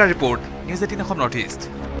কৈলাশ ডেকাৰ report news 18 Assam north east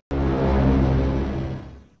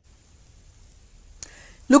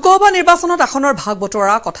Lok Sabha নিৰ্বাচনত আসনৰ ভাগ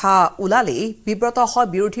বতৰা কথা ওলালেই বিব্ৰত হয়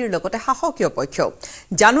বিৰোধীৰ লগতে শাসকীয় পক্ষ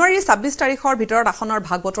জানুৱাৰী 26 তাৰিখৰ ভিতৰত আসনৰ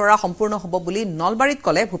ভাগ বতৰা সম্পূৰ্ণ হ'ব বুলি নলবাৰীত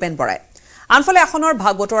ক'লে ভূপেন বৰাই আনফালে আসনৰ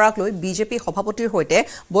ভাগ বতৰাক লৈ বিজেপি সভাপতিৰ সৈতে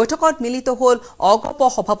বৈঠকত মিলিত হ'ল অগপ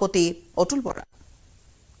সভাপতি অতুল বৰা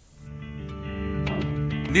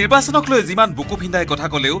নিৰ্বাচনক লৈ যিমান বুকু ভিন্দাই কথা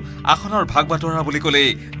ক'লেও আসনৰ ভাগ বাতৰা বুলি ক'লেই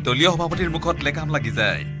দলীয় সভাপতিৰ মুখত লেকাম লাগি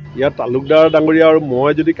যায় ইয়াত তালুকদাৰ ডাঙৰীয়া আৰু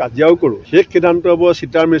মই যদি কাজিয়াও কৰোঁ শেষ সিদ্ধান্ত হ'ব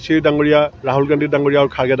সীতাৰ মিস্ত্ৰী ডাঙৰীয়া ৰাহুল গান্ধী ডাঙৰীয়া আৰু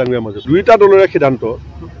খাৰ্গে ডাঙৰীয়াৰ মাজত দুয়োটা দলৰে সিদ্ধান্ত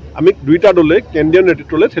আমি দুয়োটা দলে কেন্দ্ৰীয়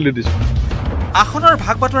নেতৃত্বলৈ ঠেলি দিছোঁ আসনৰ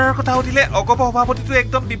ভাগ বাতৰাৰ কথা উঠিলে অগপ সভাপতিটো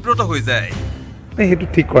একদম বিব্ৰত হৈ যায় সেইটো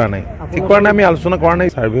ঠিক কৰা নাই আমি আলোচনা কৰা নাই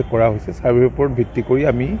সাৰ্ভে কৰা হৈছে সাৰ্ভেৰ ওপৰত ভিত্তি কৰি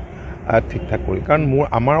আমি ঠিক ঠাক কৰিম কাৰণ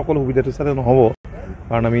আমাৰ অকল সুবিধাটো চালে নহ'ব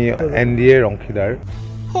কাৰণ আমি এনডিএৰ অংশীদাৰ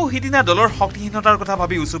সিদিনা দলৰ শক্তিহীনতাৰ কথা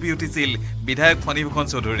ভাবি উচুপি উঠিছিল বিধায়ক ফণীভূষণ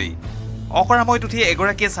চৌধুৰী অকৰাময়ত উঠি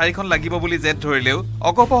এগৰাকীয়ে 4খন লাগিব বুলি জেদ ধৰিলেও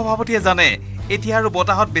অগপ সভাপতিয়ে জানে এতিয়া আৰু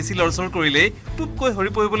বতাহত বেছি লৰচৰ কৰিলে টুপকৈ হৰি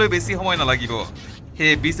পৰিবলৈ বেছি সময় নালাগিব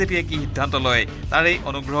সেয়ে বিজেপিয়ে কি সিদ্ধান্ত লয় তাৰেই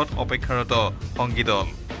অনুগ্ৰহত অপেক্ষাৰত সংগী দল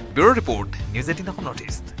bureau report news 18 Assam north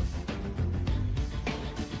east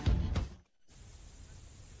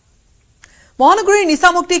মহানগৰীৰ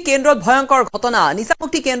নিচামুক্তি কেন্দ্ৰত ভয়ংকৰ ঘটনা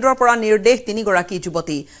নিচামুক্তি কেন্দ্ৰৰ পৰা নিৰ্দেশ 3 গৰাকী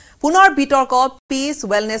যুৱতী পুনৰ বিতৰ্কত পিছ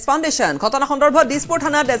ৱেলনেছ ফাউণ্ডেশ্যন ঘটনা সন্দৰ্ভত দিছপুৰ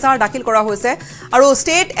থানাত এজাহাৰ দাখিল কৰা হৈছে আৰু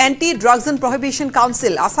state anti drugs and prohibition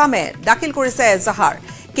council আসামে দাখিল কৰিছে এজাহাৰ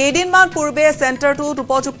কেইদিনমান পূৰ্বে চেণ্টাৰটোত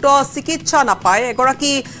উপযুক্ত চিকিৎসা নাপায়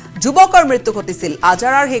এগৰাকী যুৱকৰ মৃত্যু ঘটিছিল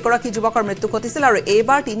আজাৰাৰ সেইগৰাকী যুৱকৰ মৃত্যু ঘটিছিল আৰু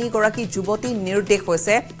এইবাৰ 3 গৰাকী যুৱতী নিৰ্দেশ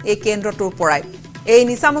হৈছে এই কেন্দ্ৰটোৰ পৰাই এই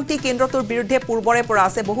নিচামুক্তি কেন্দ্ৰটোৰ বিৰুদ্ধে পূৰ্বৰে পৰা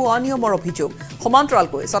আছে বহু অনিয়মৰ অভিযোগ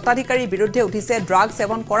সমান্তৰালকৈ স্বত্বাধিকাৰীৰ বিৰুদ্ধে উঠিছে ড্ৰাগ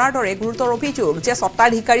সেৱন কৰাৰ দৰে গুৰুতৰ অভিযোগ যে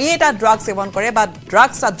স্বত্বাধিকাৰীয়ে এটা ড্ৰাগ সেৱন কৰে বা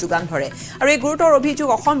ড্ৰাগছ তাত যোগান ধৰে আৰু এই গুৰুতৰ অভিযোগ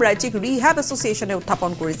অসম ৰাজ্যিক ৰিহেব এছ'চিয়েশ্যনে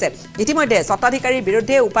উত্থাপন কৰিছে ইতিমধ্যে স্বত্বাধিকাৰীৰ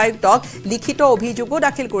বিৰুদ্ধে উপায়ুক্তক লিখিত অভিযোগো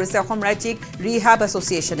দাখিল কৰিছে অসম ৰাজ্যিক ৰিহেব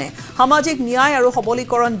এছ'চিয়েশ্যনে সামাজিক ন্যায় আৰু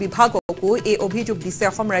সবলীকৰণ বিভাগকো এই অভিযোগ দিছে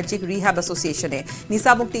অসম ৰাজ্যিক ৰিহেব এছ'চিয়েশ্যনে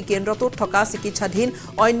নিচামুক্তি কেন্দ্ৰটোত থকা চিকিৎসাধীন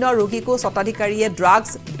অন্য ৰোগীকো স্বত্বাধিকাৰীয়ে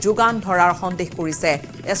ড্ৰাগছ যোগান ধৰাৰ সন্দেহ কৰিছে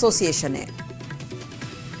এছ'চিয়েশ্যনে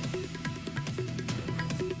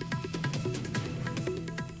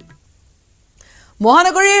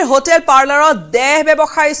মহানগৰীৰ হোটেল পাৰ্লাৰত দেহ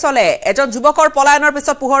ব্যৱসায় চলে এজন যুৱকৰ পলায়নৰ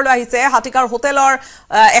পিছত পোহৰলৈ আহিছে হাতিকাৰ হোটেলৰ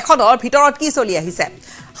এখনৰ ভিতৰত কি চলি আহিছে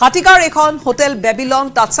হাতিকাৰ এখন হোটেল বেবিলন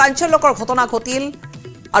তাত চাঞ্চল্যকৰ ঘটনা ঘটিল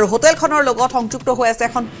আৰু হোটেলখনৰ লগত সংযুক্ত হৈ আছে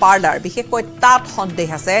এখন পাৰ্লাৰ বিশেষকৈ তাত সন্দেহ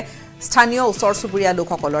আছে স্থানীয় ওচৰ চুবুৰীয়া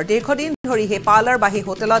লোকসকলৰ দীৰ্ঘদিন ধৰি হে পাৰ্লাৰ বাহি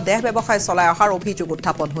হোটেলত দেহ ব্যৱসায় চলাই অহাৰ অভিযোগ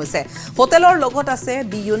উত্থাপন হৈছে হোটেলৰ লগত আছে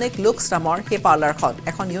দি ইউনিক লুকছ নামৰ হে পাৰ্লাৰখন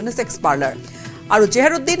এখন ইউনিসেক্স পাৰ্লাৰ আৰু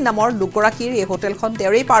জেহৰুদ্দিন নামৰ লোকগৰাকীৰ এই হোটেলখন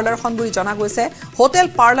তেওঁৰেই পাৰ্লাৰখন বুলি জনা গৈছে হোটেল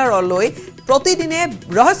পাৰ্লাৰলৈ প্ৰতিদিনে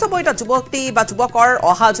ৰহস্যময় যুৱতী বা যুৱকৰ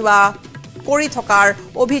অহা যোৱা কৰি থকাৰ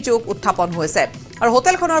অভিযোগ উত্থাপন হৈছে আৰু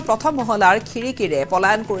হোটেলখনৰ প্ৰথম মহলাৰ খিৰিকীৰে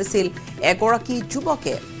পলায়ন কৰিছিল এগৰাকী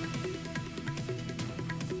যুৱকে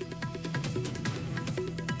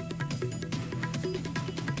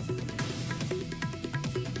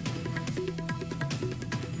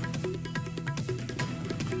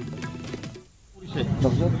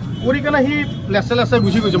কৰি কেনে সি লেচে লেচে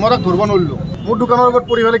গুচি গৈছে মই তাক ধৰিব নোৱাৰিলোঁ মোৰ দোকানৰ লগত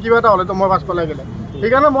পৰি পেলাই কিবা এটা হ'লেতো মই পাছ পেলাই গ'লে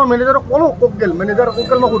সেইকাৰণে মই মেনেজাৰক ক'লোঁ ক'ত গ'ল মেনেজাৰক ক'ত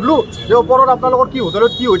গ'ল মই সুধিলোঁ যে ওপৰত আপোনালোকৰ কি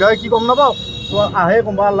হোটেলত কি হৈ থাকে কি গম নাপাওঁ আহে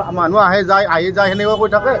কোনোবা মানুহ আহে যায় সেনেকুৱা কৈ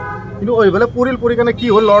থাকে কিন্তু হৈ পেলাই পৰি কেনে কি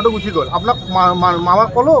হ'ল ল'ৰাটো গুচি গ'ল আপোনাক মামাক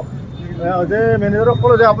ক'লোঁ যে মেনেজাৰক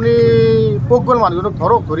ক'লোঁ যে আপুনি ক'ত গ'ল মানুহজনক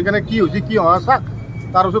ধৰক ধৰি কেনে কি হৈছে কি হয় চাওক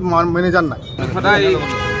তাৰপিছত মেনেজাৰ নাই সদায়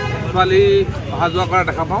ছোৱালী অহা যোৱা কৰা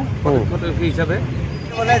দেখা পাওঁ সেই হিচাপে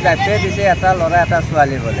বোলে যাতে দিছে এটা ল'ৰা এটা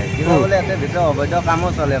ছোৱালী বোলে কিবা বোলে এতে ভিতৰত অবৈধ কামো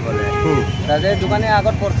চলে বোলে তাতে দোকানে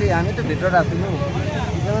আগত পড়ছি আমিতো ভিতৰত আছিলো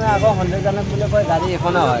মানে আগৰ সন্দেহজনক বোলে কয় গাড়ী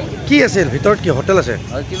এখন হয় কি আছিল ভিতৰত কি হোটেল আছে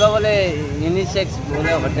কিবা বোলে ইউনিসেক্স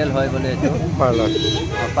বোলে হোটেল হয় বোলে এইটো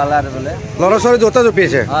পাৰ্লাৰ বোলে ল'ৰা ছোৱালী দুটা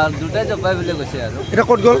জপিছে দুটাই জপাই বুলি কৈছে আৰু এটা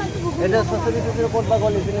ক'ত গ'ল এটা ছচিয়েলি ক'ত বা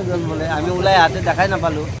গ'ল ইপিনে গ'ল বোলে আমি ওলাই হাতে দেখাই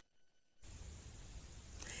নাপালো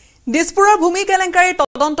দিছপুৰৰ ভূমি কেলেংকাৰীৰ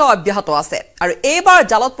তদন্ত অব্যাহত আছে আৰু এইবাৰ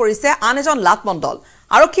জালত পৰিছে আন এজন লাটমণ্ডল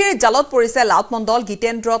আৰক্ষীৰ জালত পৰিছে লাটমণ্ডল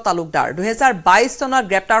গীতেন্দ্ৰ তালুকদাৰ 2022 চনত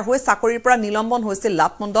গ্ৰেপ্তাৰ হৈ চাকৰিৰ পৰা নিলম্বন হৈছিল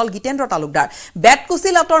লাটমণ্ডল গীতেন্দ্ৰ তালুকদাৰ বেটকুচি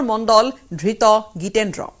লাটৰ মণ্ডল ধৃত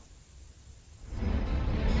গীতেন্দ্ৰ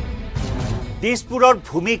দিছপুৰৰ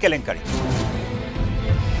ভূমি কেলেংকাৰী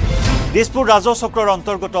দিছপুৰ ৰাজচক্ৰৰ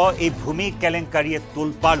অন্তৰ্গত এই ভূমি কেলেংকাৰীয়ে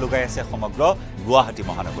তোলপাৰ লগাই আছে সমগ্ৰ গুৱাহাটী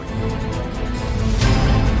মহানগৰী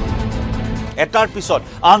এটাৰ পিছত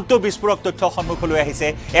আন্তঃ বিস্ফোৰক তথ্য সন্মুখলৈ আহিছে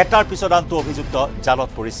এটাৰ পিছত আন্তঃ অভিযুক্ত জালত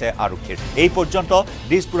পৰিছে আৰক্ষীৰ এই পৰ্যন্ত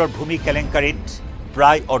দিছপুৰৰ ভূমি কেলেংকাৰীত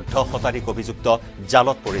প্ৰায় অৰ্ধ শতাধিক অভিযুক্ত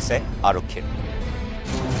জালত পৰিছে আৰক্ষীৰ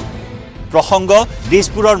প্ৰসংগ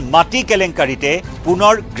দিছপুৰৰ মাটি কেলেংকাৰীতে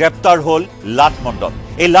পুনৰ গ্ৰেপ্তাৰ হ'ল লাটমণ্ডল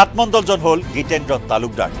এই লাটমণ্ডলজন হ'ল গীতেন্দ্ৰ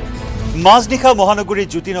তালুকদাৰ মাজনিশা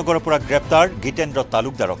মহানগৰীৰ জ্যোতিনগৰৰ পৰা গ্ৰেপ্তাৰ গীতেন্দ্ৰ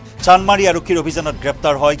তালুকদাৰক চানমাৰী আৰক্ষীৰ অভিযানত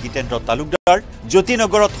গ্ৰেপ্তাৰ হয় গীতেন্দ্ৰ তালুকদাৰ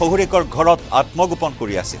জ্যোতিনগৰত শহুৰেকৰ ঘৰত আত্মগোপন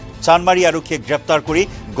কৰি আছিল চানমাৰী আৰক্ষীয়ে গ্ৰেপ্তাৰ কৰি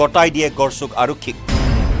গটাই দিয়ে গড়চুক আৰক্ষীক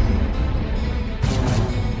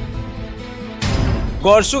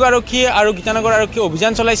গড়চুক আৰক্ষী আৰু গীতানগৰ আৰক্ষীয়ে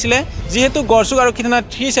অভিযান চলাইছিলে যেহেতু গড়চুক আৰক্ষী থানাত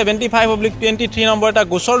 375/23 নম্বৰ এটা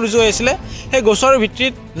গোচৰ ৰুজু হৈছিলে সেই গোচৰৰ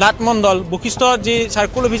ভিত্তিত লাটমণ্ডল বশিষ্ঠ যি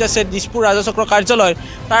চাৰ্কুল অফিচ আছে দিছপুৰ ৰাজচক্ৰ কাৰ্যালয়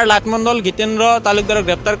তাৰ লাটমণ্ডল গীতেন্দ্ৰ তালুকদাৰক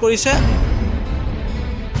গ্ৰেপ্তাৰ কৰিছে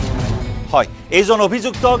হয় এইজন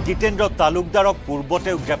অভিযুক্ত গীতেন্দ্ৰ তালুকদাৰক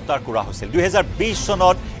পূৰ্বতেও গ্ৰেপ্তাৰ কৰা হৈছিল 2020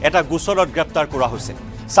 চনত এটা গোচৰত গ্ৰেপ্তাৰ কৰা হৈছিল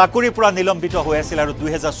চাকৰিৰ পৰা নিলম্বিত হৈ আছিল আৰু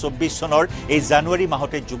 2024 চনৰ এই জানুৱাৰী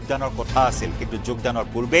মাহতে যোগদানৰ কথা আছিল কিন্তু যোগদানৰ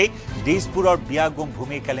পূৰ্বেই দিছপুৰৰ বিয়াগুম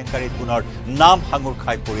ভূমি কেলেংকাৰীত পুনৰ নাম সাঙুৰ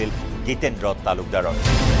খাই পৰিল গীতেন্দ্ৰ তালুকদাৰৰ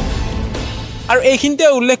আৰু এইখিনিতে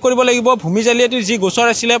উল্লেখ কৰিব লাগিব ভূমি জালিয়াতিৰ যি গোচৰ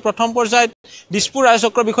আছিলে প্ৰথম পৰ্যায়ত দিছপুৰ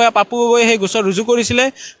ৰাজচক্ৰ বিষয়া পাপু গগৈয়ে সেই গোচৰ ৰুজু কৰিছিলে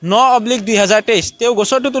 9/2023 তেওঁ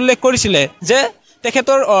গোচৰটোত উল্লেখ কৰিছিলে যে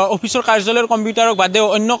তেখেতৰ অফিচৰ কাৰ্যালয়ৰ কম্পিউটাৰক বাদেও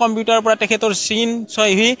অন্য কম্পিউটাৰৰ পৰা তেখেতৰ চিন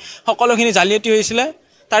সহি সকলোখিনি জালিয়াতি হৈছিলে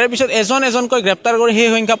তাৰে পিছত এজনকৈ গ্ৰেপ্তাৰ কৰি সেই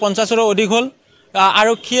সংখ্যা 50ৰো অধিক হ'ল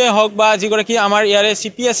আৰক্ষীয়ে হওক বা যিগৰাকী আমাৰ ইয়াৰে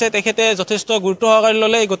চিপি আছে তেখেতে যথেষ্ট গুৰুত্ব সহকাৰে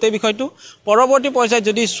ল'লে এই গোটেই বিষয়টো পৰৱৰ্তী পৰ্যায়ত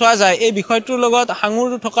যদি চোৱা যায় এই বিষয়টোৰ লগত সাঙুৰ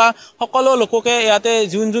থকা সকলো লোককে ইয়াতে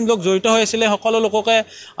যোন লোক জড়িত হৈ আছিলে সকলো লোককে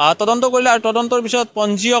তদন্ত কৰিলে আৰু তদন্তৰ পিছত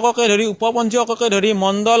পঞ্জীয়ককে ধৰি উপপঞ্জীয়ককে ধৰি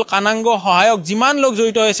মণ্ডল কানাংগ সহায়ক যিমান লোক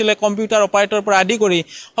জড়িত হৈ আছিলে কম্পিউটাৰ অপাৰেটৰৰ পৰা আদি কৰি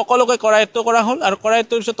সকলোকে কৰায়ত্ব কৰা হ'ল আৰু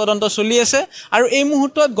কৰায়ত্বৰ পিছত তদন্ত চলি আছে আৰু এই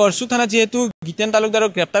মুহূৰ্তত গড়চুক থানাত যিহেতু গীতেন্দ্ৰ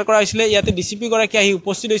তালুকদাৰক গ্ৰেপ্তাৰ কৰা হৈছিলে ইয়াতে ডিচিপি গৰাকী আহি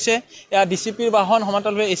উপস্থিত হৈছে ইয়াত ডিচিপিৰ বাহন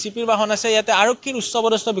সমান্তৰালভাৱে এচিপিৰ বাহন আছে ইয়াতে আৰক্ষীৰ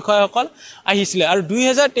উচ্চপদস্থ বিষয়াসকল আহিছিলে আৰু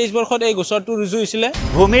 2023 বৰ্ষত এই গোচৰটো ৰুজু হৈছিলে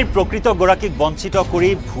ভূমিৰ প্ৰকৃত গৰাকীক বঞ্চিত কৰি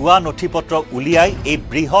ভুৱা নথিপত্ৰ উলিয়াই এই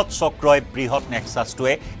বৃহৎ চক্ৰই বৃহৎ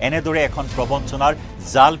নেক্সাছটোৱে এনেদৰে এখন প্ৰবঞ্চনাৰ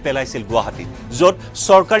জাল পেলাইছিল গুৱাহাটীত য'ত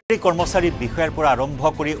চৰকাৰী কৰ্মচাৰী বিষয়াৰ পৰা আৰম্ভ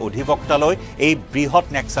কৰি অধিবক্তালৈ এই বৃহৎ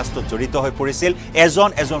নেক্সাছটোত জড়িত হৈ পৰিছিল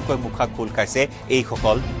এজনকৈ মুখা খোল খাইছে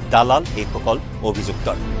এইসকল দালাল এইসকল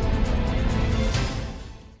অভিযুক্তৰ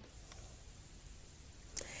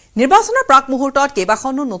নিৰ্বাচনৰ প্ৰাক মুহূৰ্তত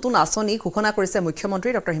কেইবাখনো নতুন আঁচনি ঘোষণা কৰিছে মুখ্যমন্ত্ৰী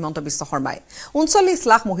ডক্টৰ হিমন্ত বিশ্ব শৰ্মাই 39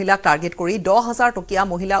 লাখ মহিলাক টাৰ্গেট কৰি 10,000 টকীয়া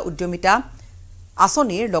মহিলা উদ্যমিতা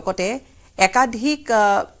আঁচনিৰ লগতে একাধিক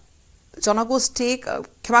জনগোষ্ঠীক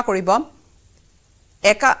ক্ষমা কৰিব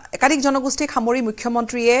একাধিক জনগোষ্ঠীক সামৰি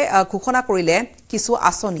মুখ্যমন্ত্ৰীয়ে ঘোষণা কৰিলে কিছু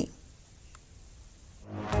আঁচনি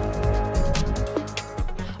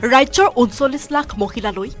ৰাজ্যৰ 39 লাখ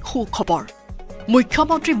মহিলালৈ সুখবৰ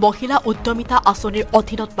মুখ্যমন্ত্ৰী মহিলা উদ্যমিতা আঁচনিৰ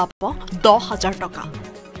অধীনত পাব 10,000 টকা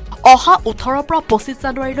অহা 18 পৰা 25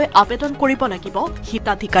 জানুৱাৰীলৈ আবেদন কৰিব লাগিব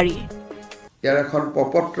হিতাধিকাৰীয়ে ইয়াৰ এখন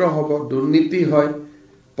প্ৰপত্ৰ হ'ব দুৰ্নীতি হয়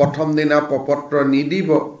প্ৰথম দিনা প্ৰপত্ৰ নিদিব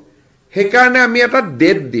সেইকাৰণে আমি এটা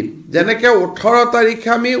ডেট দিম যেনেকৈ 18 তাৰিখে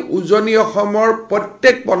আমি উজনি অসমৰ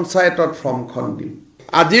প্ৰত্যেক পঞ্চায়তত ফৰ্মখন দিম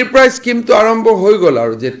আজিৰ পৰা স্কিমটো আৰম্ভ হৈ গ'ল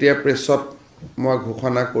আৰু যেতিয়া প্ৰেছত মই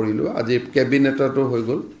ঘোষণা কৰিলোঁ আজি কেবিনেটতো হৈ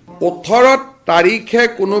গ'ল 18 তাৰিখে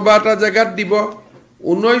কোনোবা এটা জেগাত দিব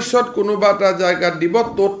 19ত কোনোবা এটা জেগাত দিব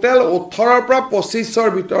টোটেল 18 পৰা 25ৰ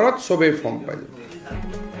ভিতৰত সবেই ফৰ্ম পাই যাব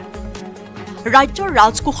ৰাজ্যৰ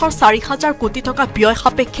ৰাজকোষৰ 4,000 কোটি টকা ব্যয়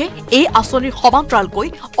সাপেক্ষে এই আঁচনিৰ সমান্তৰালকৈ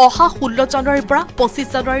অহা 16 জানুৱাৰীৰ পৰা 25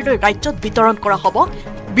 জানুৱাৰীলৈ ৰাজ্যত বিতৰণ কৰা হ'ব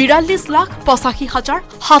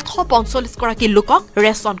 42,85,745 গৰাকী লোকক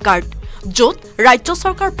ৰেচন কাৰ্ড য'ত ৰাজ্য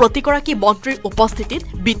চৰকাৰ প্ৰতিগৰাকী মন্ত্ৰীৰ উপস্থিতিত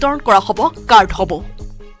বিতৰণ কৰা হ'ব কাৰ্ড হ'ব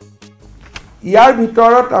ইয়াৰ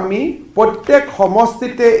ভিতৰত আমি প্ৰত্যেক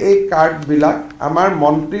সমষ্টিতে এই কাৰ্ডবিলাক আমাৰ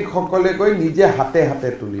মন্ত্ৰীসকলে গৈ নিজে হাতে হাতে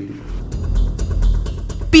তুলি দিব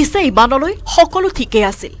পিছে ইমানলৈ সকলো ঠিকেই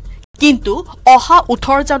আছিল কিন্তু অহা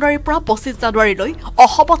 18 জানুৱাৰীৰ পৰা 25 জানুৱাৰীলৈ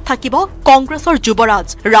অসমত থাকিব কংগ্ৰেছৰ যুৱৰাজ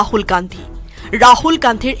ৰাহুল গান্ধী ৰাহুল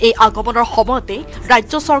গান্ধীৰ এই আগমনৰ সময়তে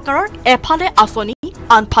ৰাজ্য চৰকাৰৰ এফালে আঁচনি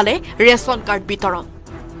আনফালে ৰেচন কাৰ্ড বিতৰণ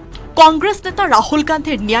কংগ্ৰেছ নেতা ৰাহুল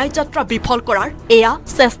গান্ধীৰ ন্যায় যাত্ৰা বিফল কৰাৰ এয়া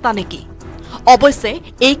চেষ্টা নেকি অৱশ্যে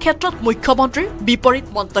এই ক্ষেত্ৰত মুখ্যমন্ত্ৰীৰ বিপৰীত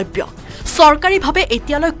মন্তব্য চৰকাৰীভাৱে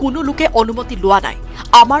এতিয়ালৈ কোনো লোকে অনুমতি লোৱা নাই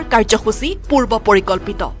আমাৰ কাৰ্যসূচী পূৰ্ব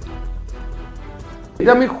পৰিকল্পিত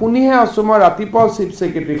এটা আমি শুনিহে আছো মই ৰাতিপুৱা চিফ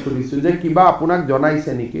সেক্ৰেটাৰী শুনিছো যে কিবা আপোনাক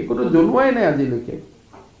জনাইছে নেকি কোনো জনোৱাই নাই আজিলৈকে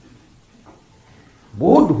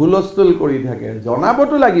বহুত হুলস্থুল কৰি থাকে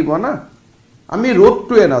জনাবতো লাগিব না আমি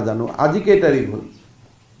ৰোডটোৱে নাজানো আজি কেই তাৰিখ হ'ল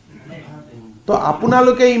তো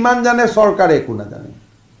আপোনালোকে ইমান জানে চৰকাৰে একো নাজানে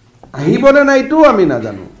আহিবনে নাইতো আমি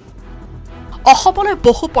নাজানো অসমলৈ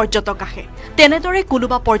বহু পৰ্যটক আহে তেনেদৰে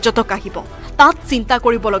কোনোবা পৰ্যটক আহিব তাত চিন্তা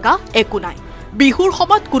কৰিব লগা একো নাই বিহুৰ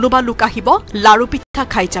সময়ত কোনোবা লোক আহিব লাৰু পিঠা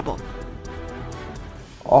খাই যাব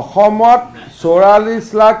অসমত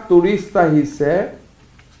 44 লাখ টুৰিষ্ট আহিছে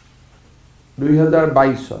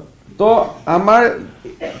 2022 তো আমাৰ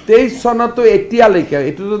 23 চনতো এতিয়ালৈকে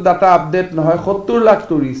এটোতো ডাটা আপডেট নহয় 70 লাখ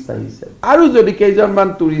টুৰিষ্ট আহিছে আৰু যদি কেইজনমান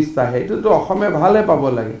টুৰিষ্ট আহে এটোতো অসমে ভালে পাব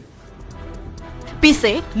লাগে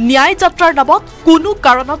পিছে ন্যায় যাত্ৰাৰ নামত কোনো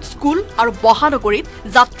কাৰণত স্কুল আৰু মহানগৰীত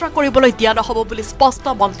যাত্ৰা কৰিবলৈ দিয়া নহব বুলি স্পষ্ট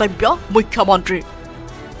মন্তব্য মুখ্যমন্ত্ৰীৰ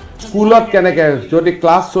স্কুলত কেনেকে যদি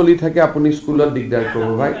ক্লাছ চলি থাকে আপুনি স্কুলত দিগদাৰ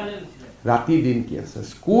কৰিব ভাই ৰাতি দিন কি আছে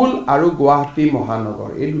স্কুল আৰু গুৱাহাটী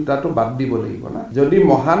মহানগৰ এই দুটাটো বাদ দিব লাগিব না যদি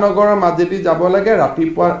মহানগৰৰ মাজেদি যাব লাগে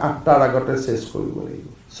ৰাতিপুৱা 8টাৰ আগতে শেষ কৰিব লাগিব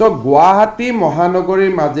সো গুৱাহাটী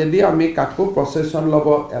মহানগৰীৰ মাজেদি আমি কাকো প্ৰচেছন লব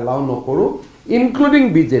এলাউ নকৰো ইনক্লুডিং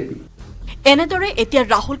বিজেপি এনেদৰে এতিয়া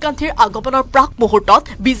ৰাহুল গান্ধীৰ আগমনৰ প্ৰাক মুহূৰ্তত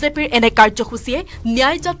বিজেপিৰ এনে কাৰ্যসূচীয়ে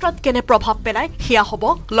ন্যায় যাত্ৰাত কেনে প্ৰভাৱ পেলায় সেয়া হ'ব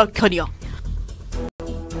লক্ষণীয়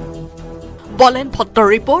বলেন ভট্টৰ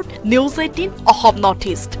report news 18 Assam north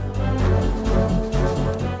east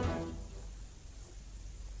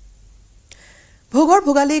ভোগৰ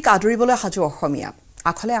ভোগালীক আদৰিবলৈ সাজু অসমীয়া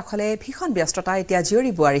আখলে আখলে ভীষণ ব্যস্ততা এতিয়া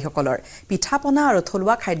জীয়ৰী বোৱাৰীসকলৰ পিঠাপনা আৰু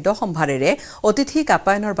থলুৱা খাদ্য সম্ভাৰেৰে অতিথিক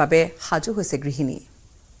আপ্যায়নৰ বাবে সাজু হৈছে গৃহিণী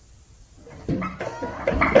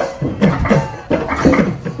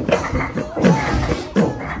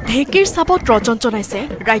ঢেঁকীৰ চাপত ৰজন জনাইছে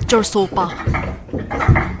ৰাজ্যৰ চৌপাশ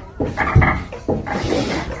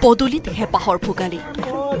পদূলিত হেঁপাহৰ ভোগালী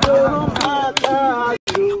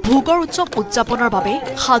ভোগৰ উৎসৱ উদযাপনৰ বাবে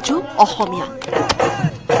সাজু অসমীয়া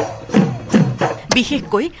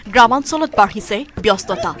বিশেষকৈ গ্ৰামাঞ্চলত বাঢ়িছে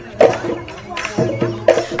ব্যস্ততা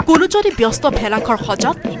কোনো যদি ব্যস্ত ভেলাঘৰ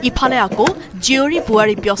সজাত ইফালে আকৌ জীয়ৰী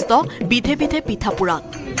বোৱাৰী ব্যস্ত বিধে বিধে পিঠা পোৰাত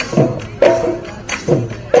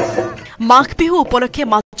মাঘ বিহু উপলক্ষে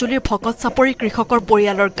মাজুলীৰ ভকত চাপৰি কৃষকৰ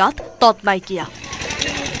পৰিয়ালৰ গাত তত নাইকিয়া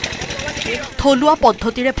থলুৱা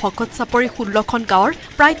পদ্ধতিৰে ভকত চাপৰি 16খন গাঁৱৰ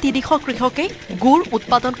প্ৰায় 300 কৃষকে গুড়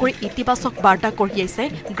উৎপাদন কৰি ইতিবাচক বাৰ্তা কঢ়িয়াইছে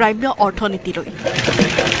গ্ৰাম্য অৰ্থনীতিলৈ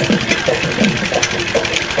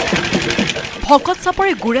ভকত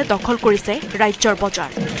চাপৰি গুড়ে দখল কৰিছে ৰাজ্যৰ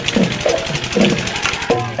বজাৰ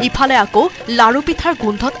ইফালে আকৌ লাৰু পিঠাৰ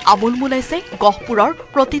গোন্ধত আমোল মোলাইছে গহপুৰৰ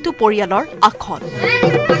প্ৰতিটো পৰিয়ালৰ আখন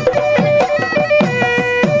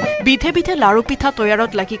বিধে বিধে লাৰু পিঠা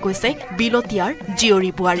তৈয়াৰত লাগি গৈছে বিলতীয়াৰ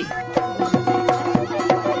জীয়ৰী বোৱাৰী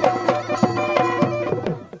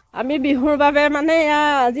আমি বিহুৰ বাবে মানে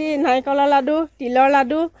আজি নাৰিকলৰ লাডু তিলৰ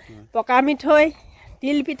লাডু পকা মিঠৈ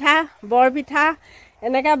তিল পিঠা বৰ পিঠা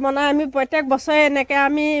এনেকৈ বনাই আমি প্ৰত্যেক বছৰে এনেকৈ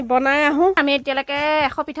আমি বনাই আহোঁ আমি এতিয়ালৈকে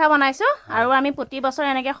 100 পিঠা বনাইছোঁ আৰু আমি প্ৰতি বছৰ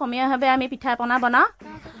এনেকৈ সময়ভাৱে আমি পিঠা পনা বনাওঁ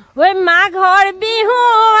ঐ মাঘৰ বিহু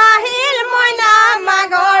আহিল মইনা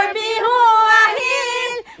মাঘৰ বিহু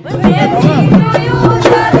আহিল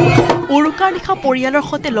উৰুকাৰ নিশা পৰিয়ালৰ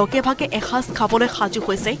সৈতে লগে ভাগে এসাঁজ খাবলৈ সাজু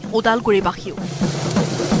হৈছে ওদালগুৰিবাসীও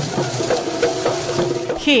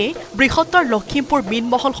সেয়ে বৃহত্তৰ লখিমপুৰ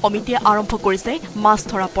মীনমহল সমিতিয়ে আৰম্ভ কৰিছে মাছ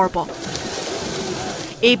ধৰা পৰ্ব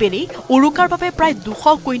এইবেলি উৰুকাৰ বাবে প্ৰায়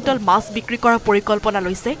 200 কুইণ্টল মাছ বিক্ৰী কৰাৰ পৰিকল্পনা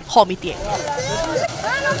লৈছে সমিতিয়ে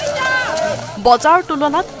বজাৰৰ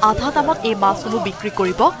তুলনাত আধা দামত এই মাছসমূহ বিক্ৰী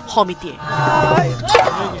কৰিব সমিতিয়ে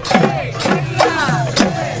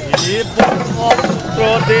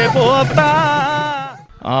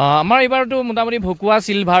আমাৰ এইবাৰতো মোটামুটি ভকুৱা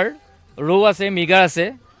চিলভাৰ ৰৌ আছে মিগাৰ আছে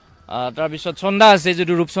তাৰপিছত চন্দা আছে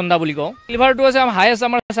যিটো ৰূপচন্দা বুলি কওঁ চিলভাৰটো আছে হাইয়েষ্ট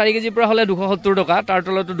আমাৰ 4 কেজিৰ পৰা হ'লে 270 টকা তাৰ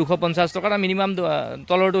তলতো 250 টকা মিনিমাম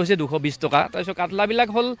তলৰটো হৈছে 220 টকা তাৰপিছত কাটলাবিলাক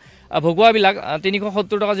হ'ল ভকুৱাবিলাক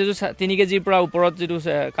 370 টকা যিটো 3 কেজিৰ পৰা ওপৰত যিটো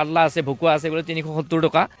কাটলা আছে ভকুৱা আছে বোলে 370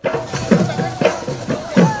 টকা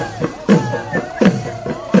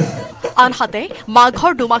আনহাতে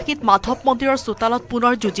মাঘৰ দুমাহীত মাধৱ মন্দিৰৰ চোতালত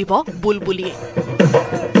পুনৰ যুঁজিব বুলবুলিয়ে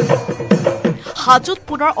হাজোত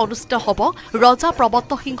পুনৰ অনুষ্ঠিত হ'ব ৰজা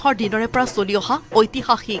প্ৰবত্ত সিংহৰ দিনৰে পৰা চলি অহা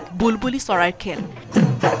ঐতিহাসিক বুলবুলি চৰাইৰ খেল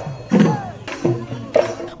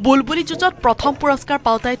বুলবুলি যুঁজত প্ৰথম পুৰস্কাৰ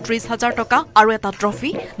পাওঁতাই ৩০,০০০ টকা আৰু এটা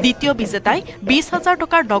ট্ৰফি দ্বিতীয় বিজেতাই ২০,০০০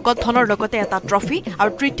 টকাৰ নগদ ধনৰ লগতে এটা ট্ৰফি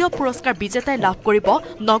আৰু তৃতীয় পুৰস্কাৰ বিজেতাই লাভ কৰিব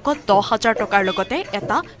নগদ ১০,০০০ টকাৰ লগতে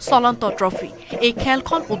এটা চলন্ত ট্ৰফি এই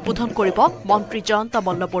খেলখন উদ্বোধন কৰিব মন্ত্ৰী জয়ন্ত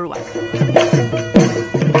মল্ল বৰুৱাই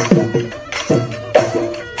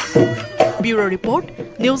bureau report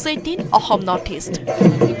news 18 Assam north east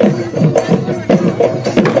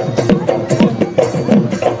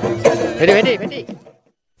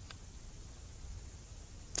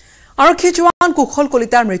আৰক্ষী জোৱান কুশল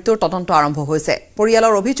কলিতাৰ মৃত্যুৰ তদন্ত আৰম্ভ হৈছে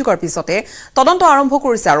পৰিয়ালৰ অভিযোগৰ পিছতে তদন্ত আৰম্ভ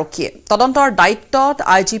কৰিছে আৰক্ষীয়ে তদন্তৰ দায়িত্বত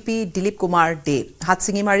আইজিপি দিলীপ কুমাৰ দে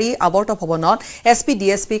হাতছিঙিমাৰী আৱৰ্ত ভৱনত এছপি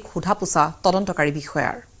ডিএছপিক সোধা পোছা তদন্তকাৰী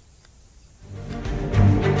বিষয়াৰ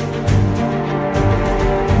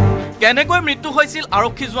কেনেকৈ মৃত্যু হৈছিল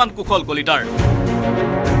আৰক্ষী জোৱান কুশল কলিতাৰ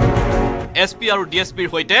এছপি আৰু ডিএছপিৰ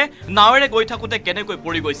সৈতে নাৱেৰে গৈ থাকোতে কেনেকৈ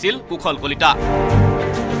পৰি গৈছিল কুশল কলিতা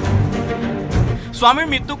স্বামীৰ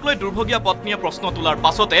মৃত্যুক লৈ দুৰ্ভগীয়া পত্নীয়ে প্ৰশ্ন তোলাৰ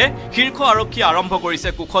পাছতে শীৰ্ষ আৰক্ষী আৰম্ভ কৰিছে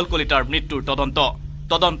কুশল কলিতাৰ মৃত্যুৰ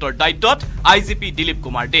তদন্তৰ দায়িত্বত আইজিপি দিলীপ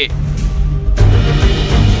কুমাৰ দে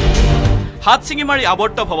হাতছিঙিমাৰী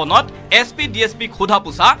আৱৰ্ত ভৱনত এছপি ডিএছপিক সোধা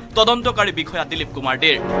পোছা তদন্তকাৰী বিষয়া দিলীপ কুমাৰ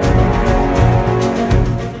দেৰ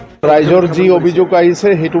ৰাইজৰ যি অভিযোগ আহিছে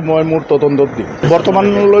সেইটো মই মোৰ তদন্তত দিম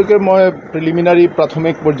বৰ্তমানলৈকে মই প্ৰিলিমিনাৰী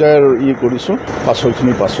প্ৰাথমিক পৰ্যায়ৰ কৰিছোঁ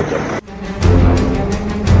পাছৰখিনি পাছত যাম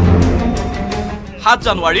 7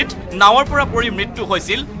 জানুৱাৰীত নাৱৰ পৰা পৰি মৃত্যু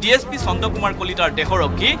হৈছিল ডিএছপি চন্দ্ৰকুমাৰ কলিতাৰ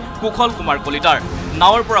দেহৰক্ষী কুশল কুমাৰ কলিতাৰ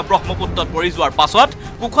নাৱৰ পৰা ব্ৰহ্মপুত্ৰত পৰি যোৱাৰ পাছত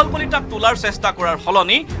কুশল কলিতাক তোলাৰ চেষ্টা কৰাৰ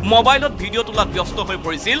সলনি মোবাইলত ভিডিঅ' তোলাত ব্যস্ত হৈ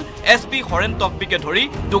পৰিছিল এছপি হৰেণ তকবিকে ধৰি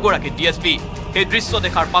দুগৰাকী ডিএছপি এই দৃশ্য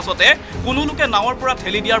দেখাৰ পাছতে কোনো লোকে নাৱৰ পৰা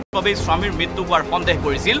ঠেলি দিয়াৰ বাবে স্বামীৰ মৃত্যু হোৱাৰ সন্দেহ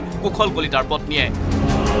কৰিছিল কুশল কলিতাৰ পত্নীয়ে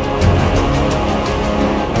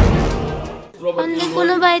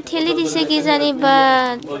কোনোবাই ঠেলি দিছে কি জানি বা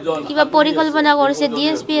কিবা পৰিকল্পনা কৰিছে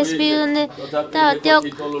ডিএছপি এছপি তেওঁক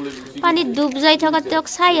পানীত ডুব যাই থকা তেওঁক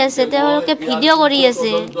চাই আছে তেওঁলোকে ভিডিঅ' কৰি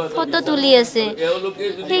আছে ফটো তুলি আছে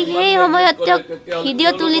সেই সময়ত তেওঁক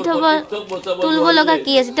ভিডিঅ' তুলিব লগা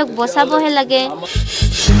কি আছে তেওঁক বচাবহে লাগে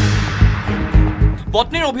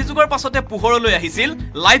পত্নীৰ অভিযোগৰ পাছতে পোহৰলৈ আহিছিল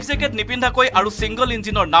লাইফ জেকেট নিপিন্ধাকৈ আৰু সিংগল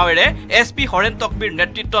ইঞ্জিনৰ নাৱেৰে এছপি হৰেণ তকবিৰ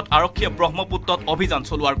নেতৃত্বত আৰক্ষীয়ে ব্ৰহ্মপুত্ৰত অভিযান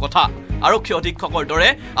চলোৱাৰ কথা আৰক্ষী অধীক্ষকৰ দৰে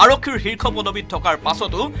আৰক্ষীৰ শীৰ্ষ পদবীত থকাৰ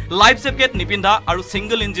পাছতো লাইফ জেকেট নিপিন্ধা আৰু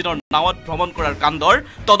সিংগল ইঞ্জিনৰ নাৱত ভ্ৰমণ কৰাৰ কাণ্ডৰ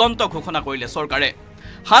তদন্ত ঘোষণা কৰিলে চৰকাৰে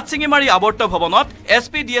হাতছিঙিমাৰী আৱৰ্ত ভৱনত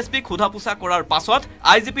এছপি ডিএছপিক সোধা পোছা কৰাৰ পাছত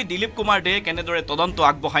আইজিপি দিলীপ কুমাৰ দে কেনেদৰে তদন্ত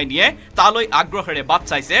আগবঢ়াই নিয়ে তালৈ আগ্ৰহেৰে বাট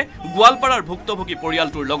চাইছে গোৱালপাৰাৰ ভুক্তভোগী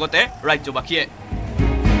পৰিয়ালটোৰ লগতে ৰাজ্যবাসীয়ে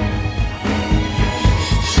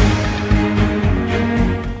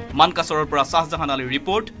মানকাছৰৰ পৰা শাহজাহান আলীৰ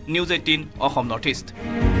report news 18 Assam north east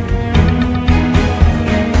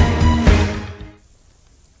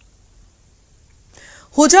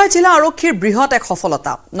হুজাৰ জিলা আৰক্ষীৰ বৃহৎ এক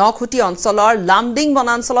সফলতা নখুটি অঞ্চলৰ লামডিং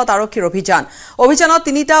বনাঞ্চলত আৰক্ষীৰ অভিযানত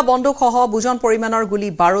 3টা বন্দুকসহ বুজন পৰিমাণৰ গুলী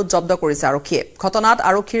বাৰুদ জব্দ কৰিছে আৰক্ষীয়ে ঘটনাত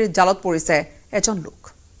আৰক্ষীৰ জালত পৰিছে এজন লোক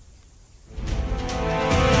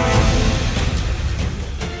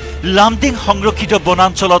লামডিং সংৰক্ষিত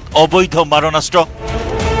বনাঞ্চলত অবৈধ মাৰণাস্ত্ৰ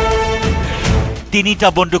 3টা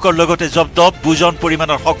বন্দুকৰ লগতে জব্দ বুজন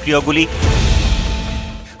পৰিমাণৰ সক্ৰিয় গুলী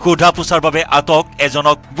সোধা পোছাৰ বাবে আটক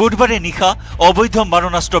এজনক বুধবাৰে নিশা অবৈধ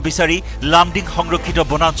মাৰণাস্ত্ৰ বিচাৰি লামডিং সংৰক্ষিত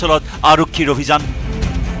বনাঞ্চলত আৰক্ষীৰ অভিযান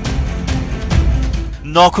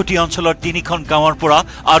নখুটি অঞ্চলৰ 3খন গাঁৱৰ পৰা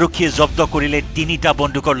আৰক্ষীয়ে জব্দ কৰিলে 3টা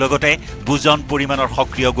বন্দুকৰ লগতে বুজন পৰিমাণৰ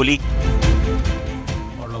সক্ৰিয় গুলী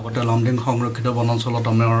লগতে লামডিং সংৰক্ষিত বনাঞ্চলত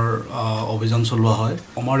আমাৰ অভিযান চলোৱা হয়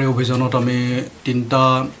আমাৰ এই অভিযানত আমি 3টা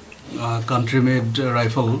কান্ট্ৰি মেড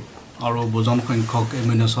ৰাইফল আৰু বুজন সংখ্যক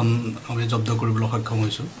এমিনেশ্যন আমি জব্দ কৰিবলৈ সক্ষম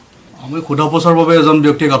হৈছোঁ আমি সোধা পোছাৰ বাবে এজন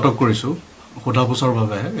ব্যক্তিক আটক কৰিছোঁ সোধা পোছাৰ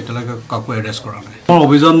বাবে এতিয়ালৈকে কাকো এৰেষ্ট কৰা নাই আমাৰ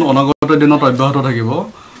অভিযান অনাগত দিনত অব্যাহত থাকিব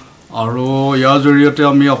আৰু ইয়াৰ জৰিয়তে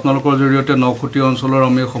আমি আপোনালোকৰ জৰিয়তে নখুটি অঞ্চলৰ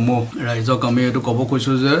আমি সমূহ ৰাইজক আমি এইটো ক'ব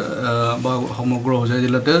কৈছোঁ যে বা সমগ্ৰ হোজাই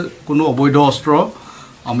জিলাতে কোনো অবৈধ অস্ত্ৰ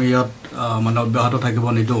আমি ইয়াত মানে অব্যাহত থাকিব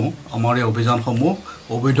নিদিওঁ আমাৰ এই অভিযানসমূহ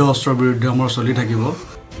অবৈধ অস্ত্ৰৰ বিৰুদ্ধে আমাৰ চলি থাকিব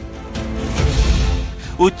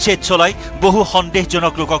উচ্ছেদ চলাই বহু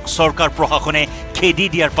সন্দেহজনক লোকক চৰকাৰ প্ৰশাসনে খেদি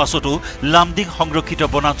দিয়াৰ পাছতো লামডিং সংৰক্ষিত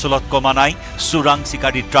বনাঞ্চলত কমা নাই চোৰাং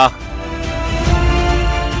চিকাৰীৰ ত্ৰাস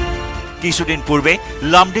কিছুদিন পূৰ্বে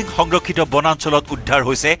লামডিং সংৰক্ষিত বনাঞ্চলত উদ্ধাৰ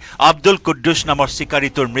হৈছে আব্দুল কুদ্দুছ নামৰ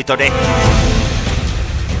চিকাৰীটোৰ মৃতদেহ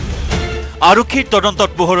আৰক্ষীৰ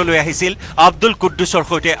তদন্তত পোহৰলৈ আহিছিল আব্দুল কুদ্দুছৰ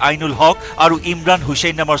সৈতে আইনুল হক আৰু ইমৰান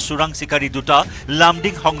হুছেইন নামৰ চোৰাং চিকাৰী দুটা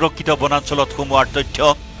লামডিং সংৰক্ষিত বনাঞ্চলত সোমোৱাৰ তথ্য।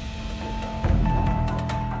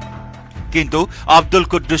 কিন্তু আব্দুল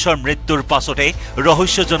কুদ্দুছৰ মৃত্যুৰ পাছতে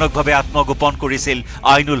ৰহস্যজনকভাৱে আত্মগোপন কৰিছিল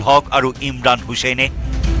আইনুল হক আৰু ইমৰান হুছেইনে।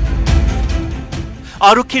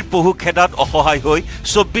 আৰক্ষীৰ পহু খেদাত অসহায় হৈ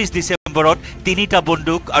 24 ডিচেম্বৰত 3টা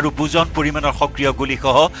বন্দুক আৰু বুজন পৰিমাণৰ সক্ৰিয়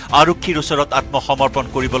গুলীসহ আৰক্ষীৰ ওচৰত আত্মসমৰ্পণ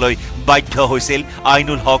কৰিবলৈ বাধ্য হৈছিল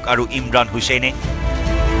আইনুল হক আৰু ইমৰান হুছেইনে।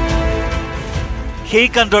 সেই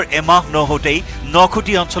কাণ্ডৰ এমাহ নহওঁতেই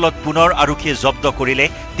নখুটি অঞ্চলত পুনৰ আৰক্ষীয়ে জব্দ কৰিলে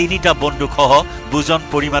 3টা বন্দুকসহ বুজন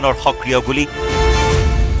পৰিমাণৰ সক্ৰিয় গুলী।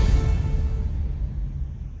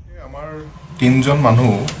 আমাৰ 3জন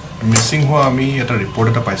মানুহ মিছিং হোৱা আমি এটা ৰিপৰ্ট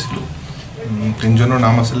এটা পাইছিলোঁ। 3জনৰ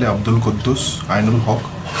নাম আছিলে আব্দুল কুদ্দুছ, আইনুল হক,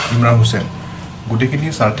 ইমৰান হুছেইন। গোটেইখিনি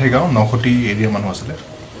সাৰ্থে গাঁও নখুটি এৰিয়াৰ মানুহ আছিলে।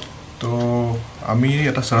 তো আমি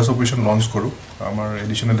এটা সাৰ্চ অপাৰেশ্যন লঞ্চ কৰোঁ আমাৰ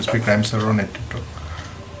এডিশ্যনেল এছ পি ক্ৰাইম ছাৰৰ নেতৃত্বত।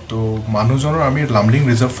 তো মানুহজনৰ আমি লামডিং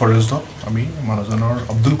ৰিজাৰ্ভ ফৰেষ্টত আমি মানুহজনৰ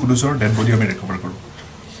আব্দুল কুদ্দুছৰ ডেড বডি আমি ৰিকভাৰ কৰোঁ।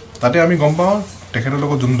 তাতে আমি গম পাওঁ তেখেতৰ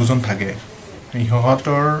লগত যোন দুজন থাকে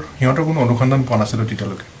সিহঁতৰ কোনো অনুসন্ধান পোৱা নাছিলোঁ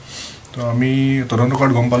তেতিয়ালৈকে। তো আমি তদন্ত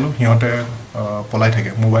কৰাত গম পালোঁ সিহঁতে পলাই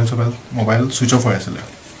থাকে, মোবাইল ছুইচ অফ হৈ আছিলে।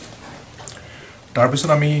 তাৰপিছত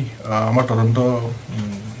আমি আমাৰ তদন্ত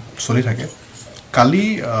চলি থাকে। কালি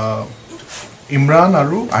ইমৰান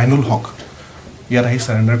আৰু আইনুল হক ইয়াত আহি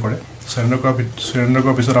চাৰেণ্ডাৰ কৰে। চাৰেণ্ডাৰ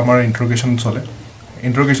কৰাৰ পিছত আমাৰ ইণ্টাৰগেশ্যন চলে।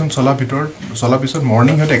 ইণ্টাৰগেশ্যন চলাৰ পিছত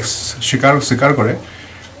মৰ্ণিং সিহঁতে স্বীকাৰ কৰে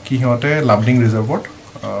কি সিহঁতে লামডিং ৰিজাৰ্ভত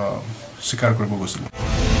স্বীকাৰ কৰিব গৈছিল।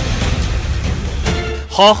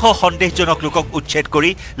 সন্দেহজনক লোকক উচ্ছেদ কৰি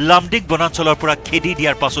লামডিং বনাঞ্চলৰ পৰা খেদি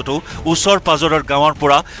দিয়াৰ পাছতো ওচৰ পাজৰৰ গাঁৱৰ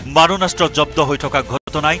পৰা মাৰণাস্ত্ৰ জব্দ হৈ থকা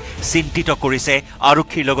ঘটনাই চিন্তিত কৰিছে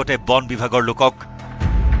আৰক্ষীৰ লগতে বন বিভাগৰ লোকক।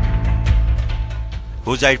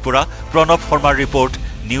 হোজাইৰ পৰা প্ৰণৱ শৰ্মাৰ report,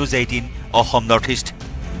 news 18 Assam north east.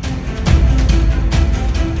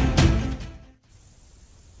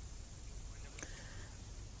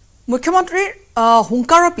 মুখ্যমন্ত্ৰীৰ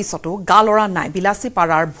হুংকাৰৰ পিছতো গা লৰা নাই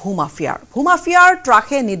বিলাসীপাৰাৰ ভূমাফিয়াৰ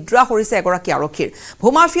ত্ৰাসে নিদ্ৰা কৰিছে এগৰাকী আৰক্ষীৰ।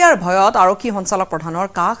 ভূমাফিয়াৰ ভয়ত আৰক্ষী সঞ্চালক প্ৰধানৰ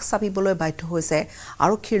কাষ চাপিবলৈ বাধ্য হৈছে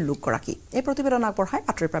আৰক্ষীৰ লোকগৰাকী। এই প্ৰতিবেদন আগবঢ়াই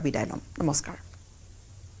আঁতৰিৰ পৰা বিদায় লম। নমস্কাৰ।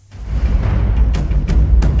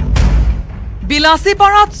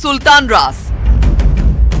 বিলাসীপাৰাত চুলতান ৰাজ,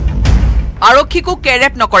 আৰক্ষীকো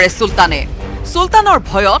কেৰেপ নকৰে চুলতানে। চুলতানৰ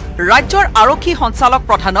ভয়ত ৰাজ্যৰ আৰক্ষী সঞ্চালক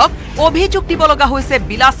প্ৰধানক অভিযোগ দিব লগা হৈছে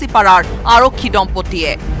বিলাসীপাৰাৰ আৰক্ষী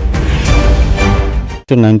দম্পতীয়ে।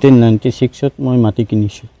 1996ত মই মাটি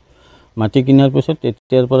কিনিছোঁ। মাটি কিনাৰ পিছত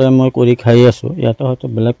তেতিয়াৰ পৰাই মই কৰি খাই আছোঁ। ইয়াতে হয়তো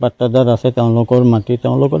বেলেগ পাট্টাদাৰ আছে, তেওঁলোকৰ মাটি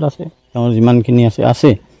তেওঁলোকৰ আছে, তেওঁৰ যিমানখিনি আছে।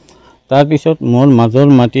 তাৰপিছত মোৰ মাজৰ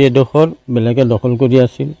মাটি এডোখৰ বেলেগে দখল কৰি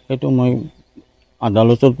আছিল। সেইটো মই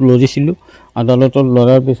আদালতত লৰিছিলোঁ। আদালতত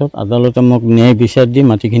লৰাৰ পিছত আদালতে মোক ন্যায় বিচাৰ দি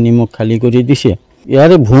মাটিখিনি মোক খালী কৰি দিছে।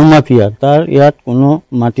 ইয়াৰে ভূমাফিয়া, তাৰ ইয়াত কোনো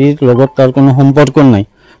মাটিৰ লগত তাৰ কোনো সম্পৰ্ক নাই।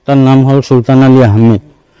 তাৰ নাম হ'ল চুলতান আলী আহমেদ।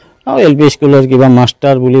 আৰু LP স্কুলৰ কিবা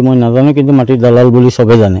মাষ্টাৰ বুলি মই নাজানো, কিন্তু মাটিৰ দালাল বুলি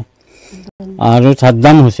চবে জানে। আৰু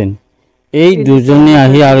ছাদ্দাম হুছেইন, এই দুজনে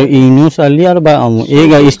আহি আৰু ইউনুছ আলী আৰু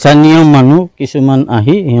এই স্থানীয় মানুহ কিছুমান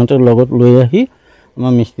আহি সিহঁতৰ লগত লৈ আহি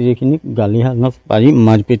আমাৰ মিস্ত্ৰীখিনিক গালি হানত পাৰি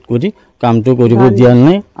মাৰপিট কৰি কামটো কৰিব দিয়া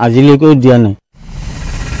নাই, আজিলৈকেও দিয়া নাই।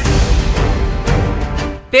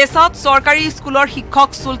 পেছাত চৰকাৰী স্কুলৰ শিক্ষক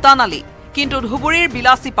চুলতান আলী, কিন্তু ধুবুৰীৰ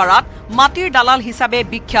বিলাসীপাৰাত মাটিৰ দালাল হিচাপে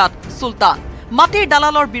বিখ্যাত চুলতান। মাটিৰ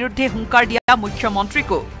দালালৰ বিৰুদ্ধে হুংকাৰ দিয়া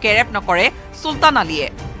মুখ্যমন্ত্ৰীকো কেৰেপ নকৰে চুলতান আলীয়ে।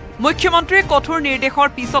 মুখ্যমন্ত্ৰীৰ কঠোৰ নিৰ্দেশৰ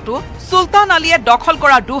পিছতো চুলতান আলীয়ে দখল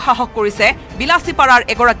কৰা দুঃসাহস কৰিছে বিলাসীপাৰাৰ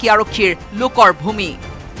এগৰাকী আৰক্ষীৰ লোকৰ ভূমি।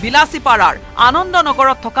 বিলাসীপাৰাৰ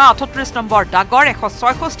আনন্দনগৰত থকা 38 নম্বৰ ডাগৰ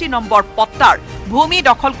 166 নম্বৰ পট্টাৰ ভূমি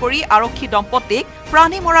দখল কৰি আৰক্ষী দম্পতীক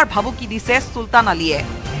প্ৰাণী মৰাৰ ভাবুকি দিছে চুলতান আলীয়ে।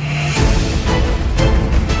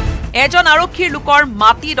 এজন আৰক্ষীৰ লোকৰ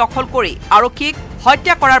মাটি দখল কৰি আৰক্ষীক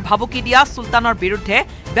হত্যা কৰাৰ ভাবুকি দিয়া চুলতানৰ বিৰুদ্ধে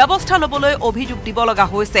ব্যৱস্থা ল'বলৈ অভিযোগ দিব লগা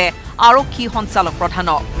হৈছে आरक्षी संचालक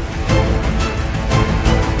प्रधानक।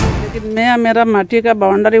 मैं मेरा माटी का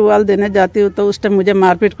बाउंड्री वॉल देने जाती हूँ तो उस टाइम मुझे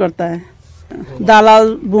मारपीट करता है। दलाल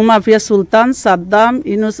भूमाफिया सुल्तान, सद्दाम,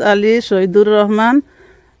 यूनुस अली, शहीदुर रहमान,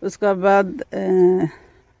 उसके बाद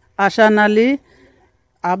आशान अली,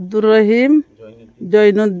 अब्दुर रहीम,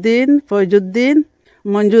 जैनुद्दीन, फैजुद्दीन,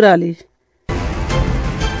 मंजूर अली।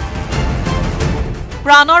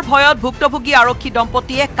 प्राणर भयत भुक्तभोगी आरक्षी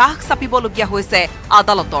दम्पतिये काख चापिबलगिया होइसे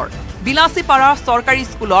आदालतर। বিলাসীপাৰা सरकारी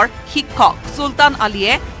स्कूलर शिक्षक सुल्तान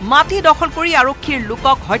आलिये माटी दखल करी आरक्षीर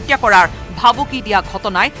लोকক हत्या करार भाबुकी दिया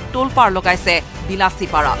घटनाय टोलपार लगाइছে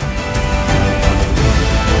বিলাসীপাৰা।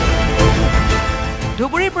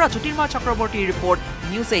 धुबुरीर পৰা ज्योतिर्मय चक्रवर्ती रिपोर्ट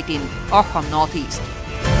News18 Assam Northeast.